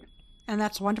fun. And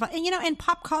that's wonderful. And, in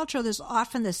pop culture, there's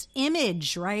often this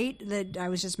image, right, that I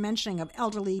was just mentioning of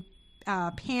elderly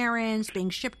parents being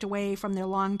shipped away from their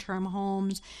long-term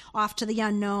homes, off to the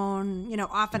unknown,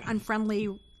 often unfriendly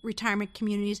retirement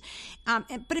communities.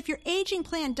 But if your aging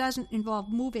plan doesn't involve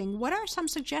moving, what are some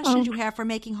suggestions you have for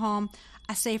making home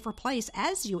a safer place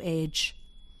as you age?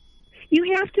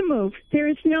 You have to move. There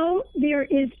is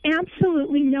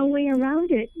absolutely no way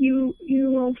around it. You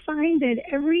will find that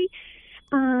every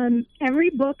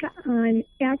book on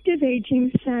active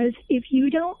aging says if you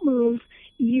don't move,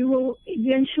 you will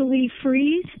eventually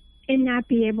freeze and not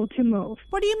be able to move.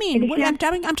 What do you mean? I'm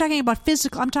talking about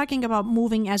physical. I'm talking about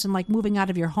moving as in like moving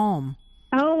out of your home.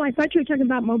 Oh, I thought you were talking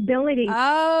about mobility.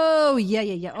 Oh,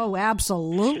 yeah. Oh,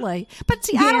 absolutely. But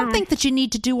see, I don't think that you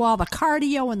need to do all the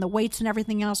cardio and the weights and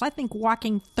everything else. I think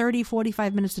walking 30,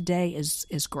 45 minutes a day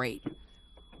is great.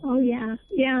 Oh, yeah.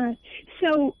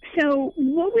 So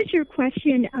what was your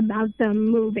question about the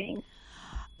moving?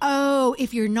 Oh,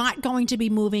 if you're not going to be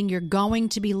moving, you're going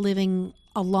to be living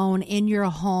alone in your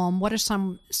home. What are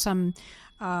some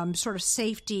sort of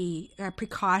safety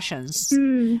precautions?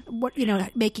 What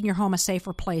making your home a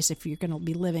safer place if you're going to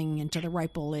be living into the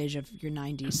ripe old age of your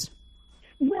 90s?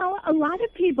 Well, a lot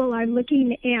of people are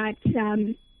looking at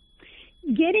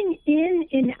getting in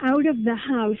and out of the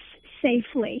house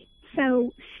safely.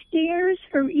 So stairs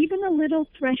or even a little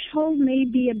threshold may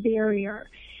be a barrier.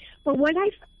 But what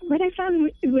I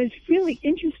found was really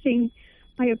interesting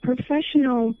by a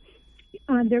professional,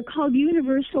 they're called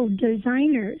universal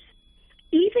designers.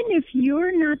 Even if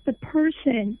you're not the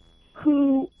person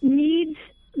who needs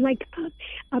like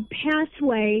a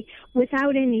pathway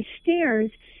without any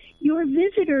stairs, your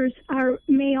visitors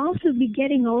may also be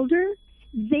getting older.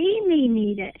 They may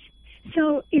need it.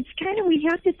 So it's kind of, we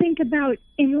have to think about,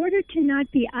 in order to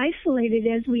not be isolated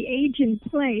as we age in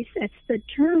place, that's the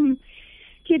term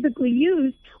typically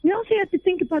used, we also have to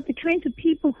think about the kinds of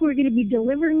people who are going to be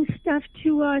delivering stuff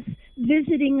to us,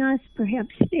 visiting us, perhaps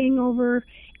staying over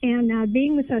and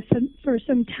being with us for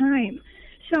some time.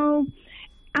 So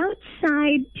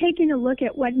outside, taking a look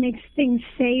at what makes things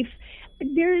safe,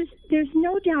 there's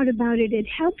no doubt about it. It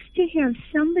helps to have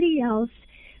somebody else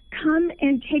come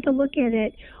and take a look at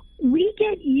it. We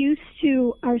get used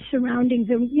to our surroundings,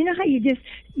 and you know how you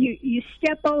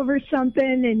step over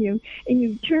something and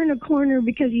you turn a corner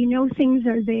because you know things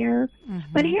are there.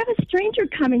 Mm-hmm. But have a stranger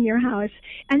come in your house,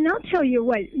 and they'll tell you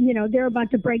what, they're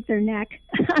about to break their neck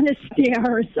on a stair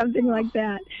or something like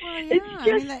that. Well,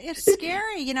 yeah, it's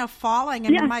scary, falling.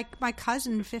 And my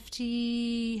cousin,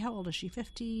 how old is she?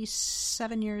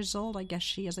 57 years old, I guess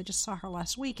she is. I just saw her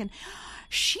last week, and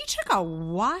she took a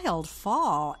wild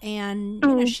fall,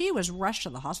 and she was rushed to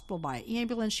the hospital by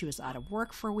ambulance. She was out of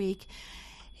work for a week.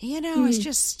 It's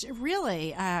just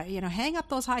really, hang up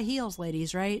those high heels,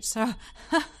 ladies, right? So,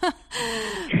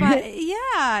 but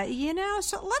yeah,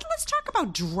 so let's talk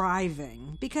about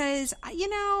driving, because, a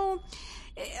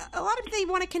lot of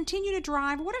people want to continue to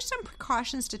drive. What are some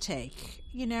precautions to take,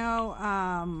 and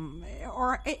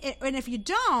if you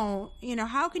don't,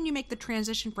 how can you make the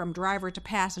transition from driver to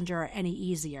passenger any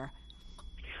easier?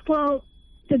 Well,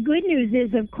 the good news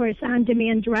is, of course,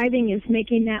 on-demand driving is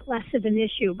making that less of an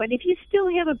issue. But if you still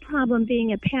have a problem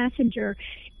being a passenger,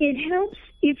 it helps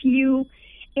if you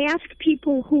ask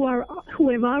people who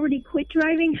have already quit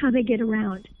driving how they get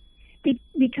around.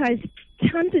 Because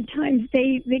tons of times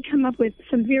they come up with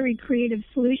some very creative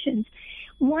solutions.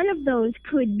 One of those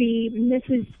could be, and this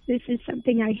is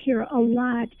something I hear a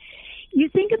lot, you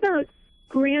think about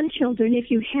grandchildren, if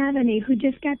you have any, who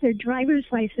just got their driver's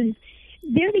license.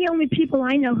 They're the only people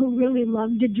I know who really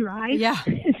love to drive. Yeah.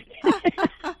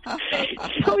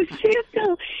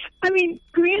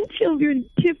 Grandchildren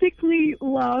typically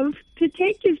love to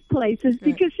take these places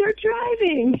because they're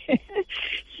driving.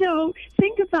 So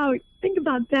think about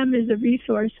them as a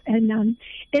resource, and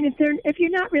if you're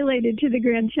not related to the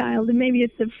grandchild, and maybe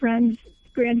it's a friend's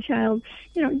grandchild,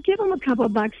 give them a couple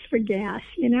bucks for gas,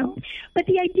 But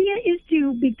the idea is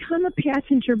to become a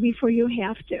passenger before you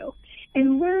have to,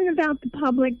 and learn about the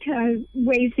public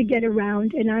ways to get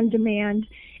around and on demand,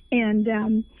 and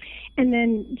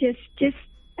then just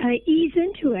ease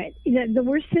into it. The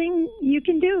worst thing you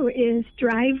can do is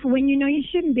drive when you know you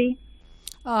shouldn't be.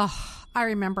 Oh, I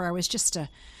remember I was just a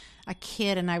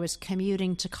kid, and I was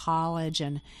commuting to college,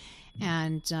 and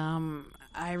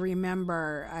I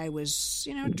remember I was,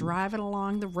 driving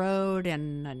along the road,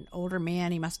 and an older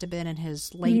man, he must have been in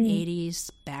his late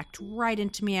 80s, backed right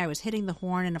into me. I was hitting the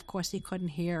horn, and of course he couldn't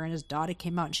hear, and his daughter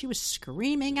came out, and she was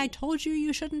screaming, "I told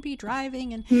you shouldn't be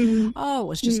driving." And it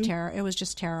was just it was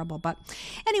just terrible. But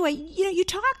anyway, you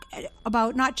talk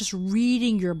about not just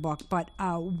reading your book, but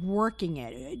working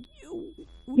it.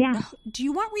 Yeah. Do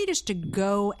you want readers to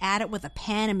go at it with a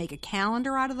pen and make a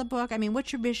calendar out of the book? I mean,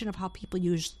 what's your vision of how people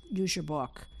use your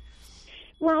book?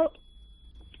 Well,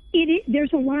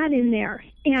 there's a lot in there.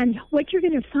 And what you're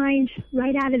going to find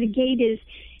right out of the gate is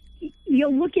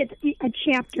you'll look at a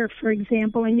chapter, for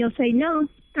example, and you'll say, no,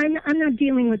 I'm not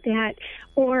dealing with that,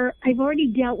 or I've already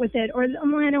dealt with it, or I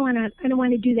don't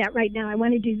want to do that right now. I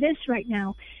want to do this right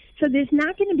now. So there's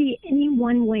not going to be any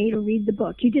one way to read the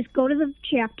book. You just go to the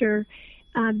chapter,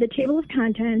 the table of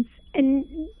contents, and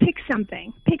pick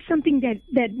something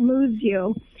that moves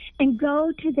you, and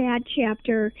go to that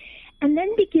chapter, and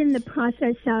then begin the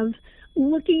process of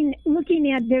looking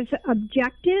at, there's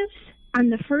objectives on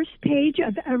the first page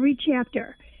of every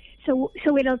chapter. So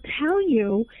it'll tell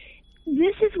you,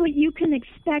 this is what you can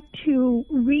expect to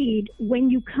read when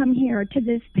you come here to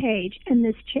this page and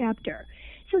this chapter.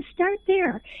 So start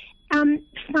there.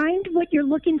 Find what you're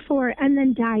looking for and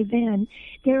then dive in.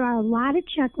 There are a lot of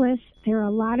checklists. There are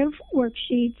a lot of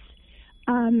worksheets.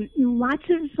 Lots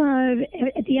of,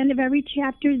 at the end of every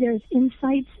chapter, there's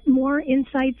more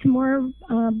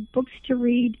books to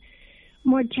read,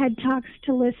 more TED Talks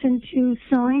to listen to,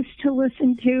 songs to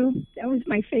listen to. That was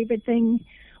my favorite thing.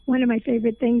 One of my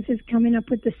favorite things is coming up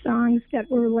with the songs that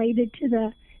were related to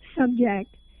the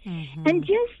subject. And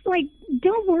just like,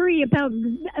 don't worry about,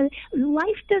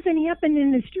 life doesn't happen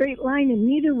in a straight line, and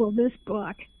neither will this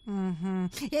book.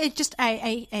 It just,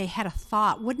 I had a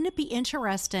thought. Wouldn't it be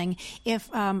interesting if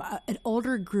an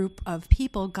older group of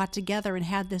people got together and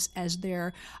had this as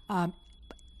their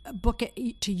book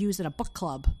to use at a book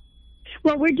club?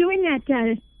 Well, we're doing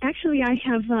that. Actually, I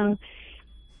have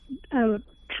a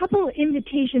couple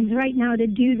invitations right now to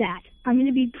do that. I'm going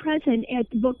to be present at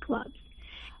the book clubs.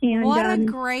 And, what a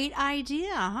great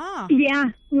idea, huh?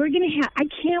 Yeah, we're going to have, I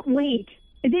can't wait.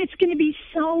 It's going to be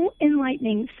so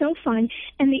enlightening, so fun.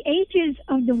 And the ages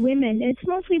of the women, it's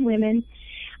mostly women,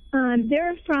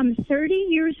 they're from 30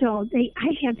 years old. I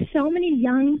have so many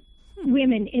young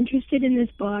women interested in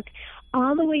this book,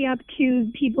 all the way up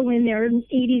to people in their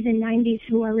 80s and 90s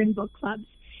who are in book clubs.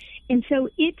 And so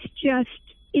it's just,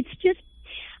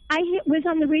 I was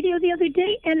on the radio the other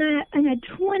day, and a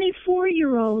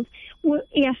 24-year-old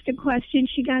asked a question.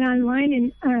 She got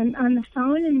online and on the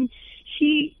phone, and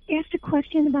she asked a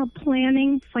question about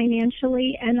planning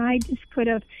financially, and I just could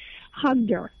have hugged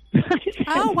her.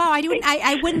 Oh, wow.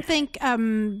 I wouldn't think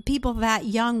people that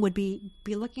young would be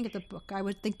looking at the book. I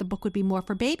would think the book would be more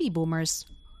for baby boomers.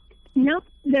 Nope.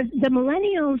 The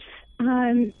millennials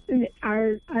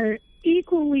are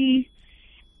equally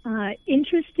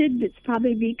interested. It's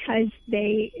probably because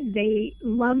they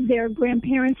love their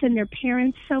grandparents and their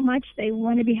parents so much. They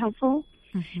want to be helpful,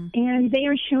 and they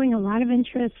are showing a lot of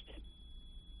interest.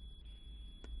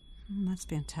 That's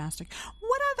fantastic.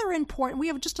 What other important, we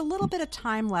have just a little bit of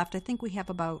time left. I think we have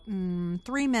about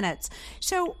 3 minutes.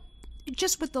 So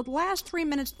just with the last 3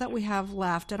 minutes that we have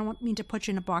left, I don't mean to put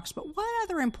you in a box, but what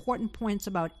other important points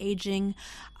about aging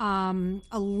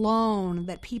alone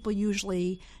that people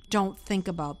usually don't think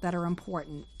about that are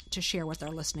important to share with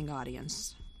our listening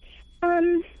audience?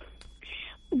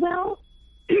 Well,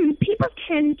 people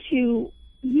tend to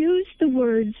use the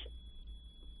words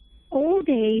old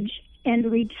age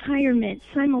and retirement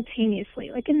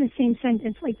simultaneously, like in the same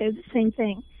sentence, like they're the same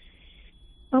thing.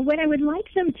 But what I would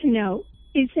like them to know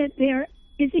is that there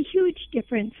is a huge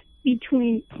difference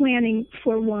between planning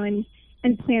for one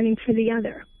and planning for the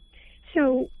other.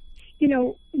 So, you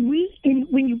know,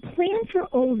 when you plan for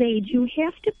old age, you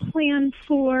have to plan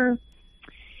for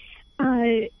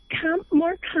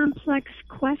more complex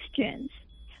questions.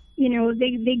 You know,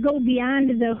 they go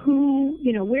beyond the who,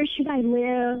 you know, where should I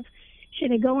live?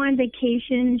 Should I go on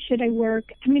vacation? Should I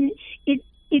work? I mean,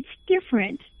 it's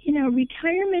different. You know,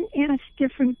 retirement asks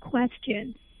different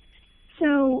questions.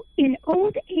 So in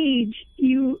old age,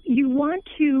 you want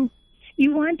to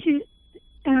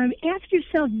ask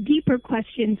yourself deeper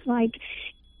questions, like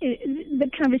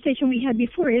the conversation we had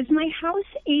before: is my house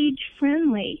age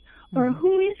friendly? Or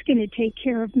who is going to take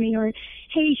care of me? Or,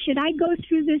 hey, should I go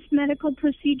through this medical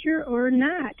procedure or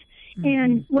not?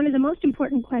 And one of the most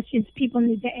important questions people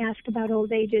need to ask about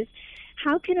old age is,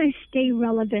 how can I stay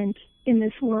relevant in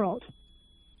this world?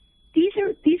 These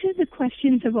are the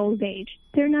questions of old age.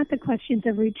 They're not the questions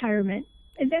of retirement.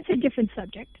 And that's a different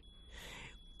subject.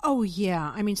 Oh,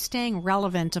 yeah. I mean, staying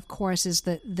relevant, of course, is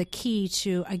the key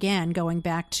to, again, going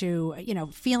back to, you know,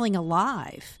 feeling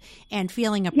alive and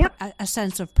feeling a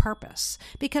sense of purpose.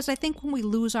 Because I think when we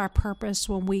lose our purpose,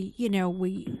 when we, you know,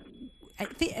 when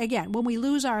we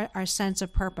lose our sense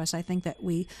of purpose, I think that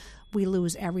we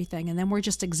lose everything, and then we're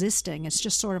just existing. It's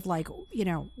just sort of like, you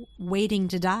know, waiting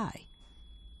to die.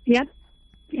 Yep.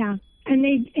 Yeah. And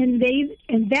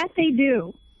that they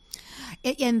do.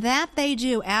 And that they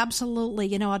do, absolutely.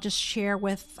 You know, I'll just share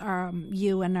with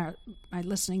you and my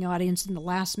listening audience in the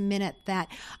last minute that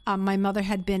my mother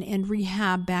had been in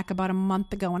rehab back about a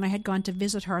month ago, and I had gone to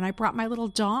visit her, and I brought my little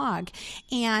dog.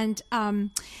 And,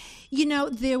 you know,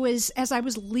 there was, as I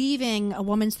was leaving, a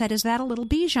woman said, "Is that a little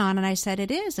Bichon?" And I said,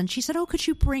 "It is." And she said, "Oh, could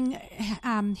you bring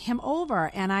him over?"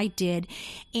 And I did.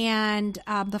 And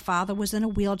the father was in a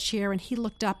wheelchair, and he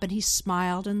looked up and he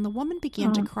smiled, and the woman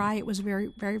began to cry. It was very,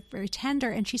 very, very tender.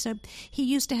 And she said, he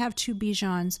used to have 2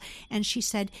 Bichons. And she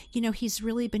said, you know, he's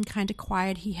really been kind of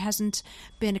quiet. He hasn't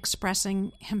been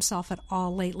expressing himself at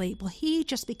all lately. Well, he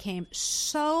just became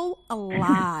so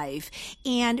alive.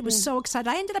 And it was so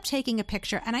exciting. I ended up taking a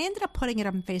picture, and I ended up putting it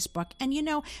up on Facebook. And, you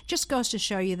know, just goes to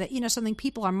show you that, you know, something,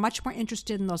 people are much more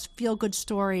interested in those feel-good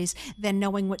stories than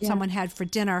knowing what someone had for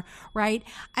dinner, right?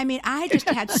 I mean, I just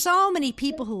had so many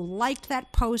people who liked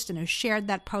that post and who shared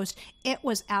that post. It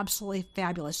was absolutely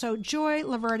fabulous. So, Joy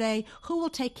Laverde, who will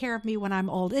take care of me when I'm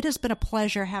old? It has been a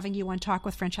pleasure having you on Talk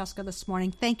with Francesca this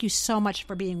morning. Thank you so much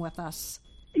for being with us.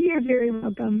 You're very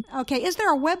welcome. Okay. Is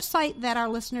there a website that our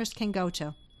listeners can go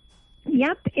to?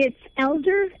 Yep. It's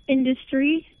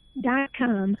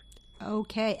elderindustry.com.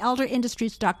 Okay,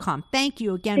 elderindustries.com. Thank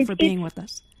you again for being with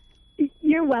us.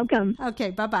 You're welcome.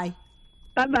 Okay, bye-bye.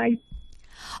 Bye-bye.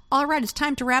 All right, it's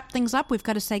time to wrap things up. We've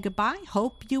got to say goodbye.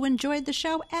 Hope you enjoyed the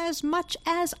show as much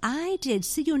as I did.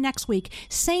 See you next week.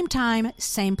 Same time,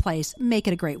 same place. Make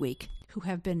it a great week. Who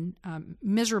have been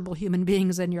miserable human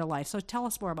beings in your life. So tell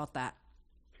us more about that.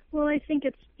 Well, I think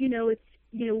it's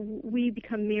we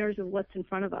become mirrors of what's in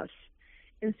front of us.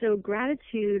 And so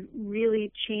gratitude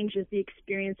really changes the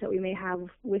experience that we may have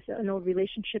with an old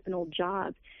relationship, an old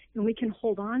job. And we can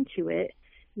hold on to it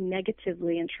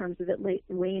negatively in terms of it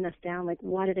weighing us down, like,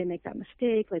 why did I make that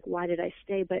mistake? Like, why did I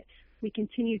stay? But we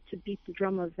continue to beat the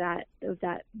drum of that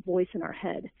voice in our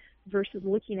head versus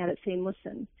looking at it saying,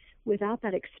 listen, without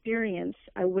that experience,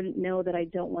 I wouldn't know that I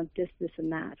don't want this,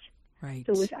 and that. Right.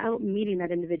 So without meeting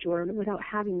that individual or without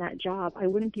having that job, I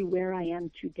wouldn't be where I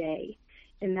am today.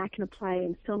 And that can apply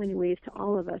in so many ways to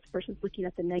all of us versus looking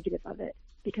at the negative of it.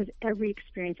 Because every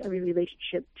experience, every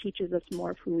relationship teaches us more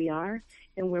of who we are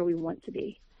and where we want to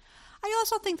be. I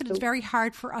also think that it's very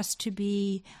hard for us to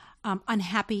be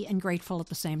unhappy and grateful at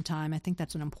the same time. I think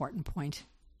that's an important point.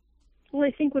 Well,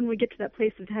 I think when we get to that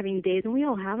place of having days, and we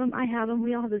all have them, I have them,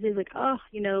 we all have those days like,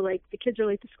 like the kids are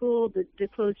late to school, the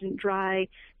clothes didn't dry,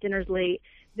 dinner's late,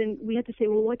 then we have to say,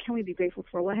 well, what can we be grateful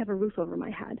for? Well, I have a roof over my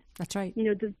head. That's right.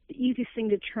 The easiest thing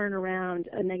to turn around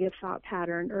a negative thought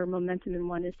pattern or momentum in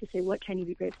one is to say, what can you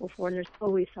be grateful for? And there's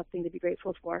always something to be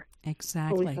grateful for.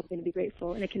 Exactly. Always something to be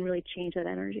grateful, and it can really change that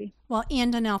energy. Well,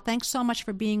 Ann Donnell, thanks so much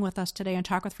for being with us today on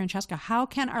Talk with Francesca. How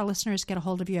can our listeners get a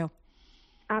hold of you?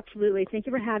 Absolutely. Thank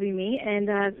you for having me. And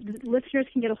listeners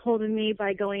can get a hold of me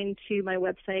by going to my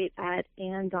website at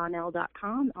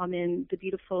annDonnell.com. I'm in the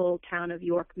beautiful town of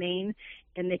York, Maine.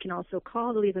 And they can also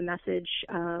call to leave a message,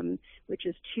 which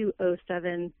is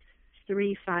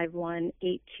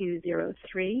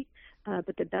 207-351-8203.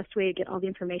 But the best way to get all the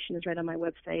information is right on my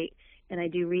website. And I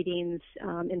do readings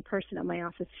in person at my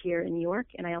office here in New York.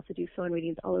 And I also do phone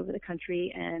readings all over the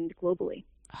country and globally.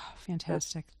 Oh,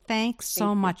 fantastic. Thanks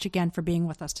so much again for being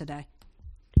with us today.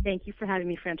 Thank you for having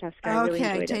me, Francesca. I really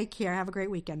enjoyed it. Take care. Have a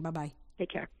great weekend. Bye-bye.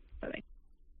 Take care. Bye-bye.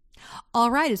 All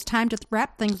right, it's time to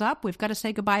wrap things up. We've got to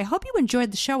say goodbye. I hope you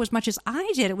enjoyed the show as much as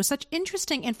I did. It was such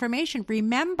interesting information.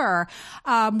 Remember,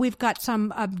 we've got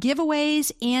some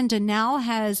giveaways. Ann Donnell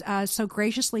has so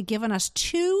graciously given us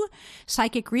 2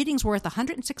 psychic readings worth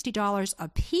 $160 a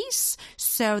piece.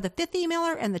 So the 5th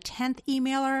emailer and the 10th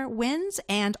emailer wins.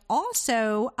 And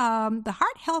also, the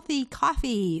Heart Healthy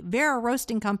Coffee, Vera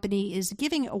Roasting Company, is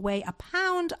giving away a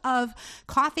pound of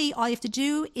coffee. All you have to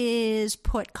do is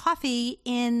put coffee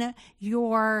in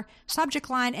your subject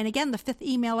line. And again, the 5th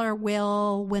emailer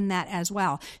will win that as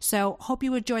well. So hope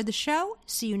you enjoyed the show.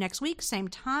 See you next week. Same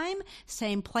time,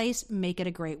 same place. Make it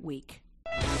a great week.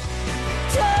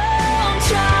 Don't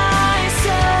try.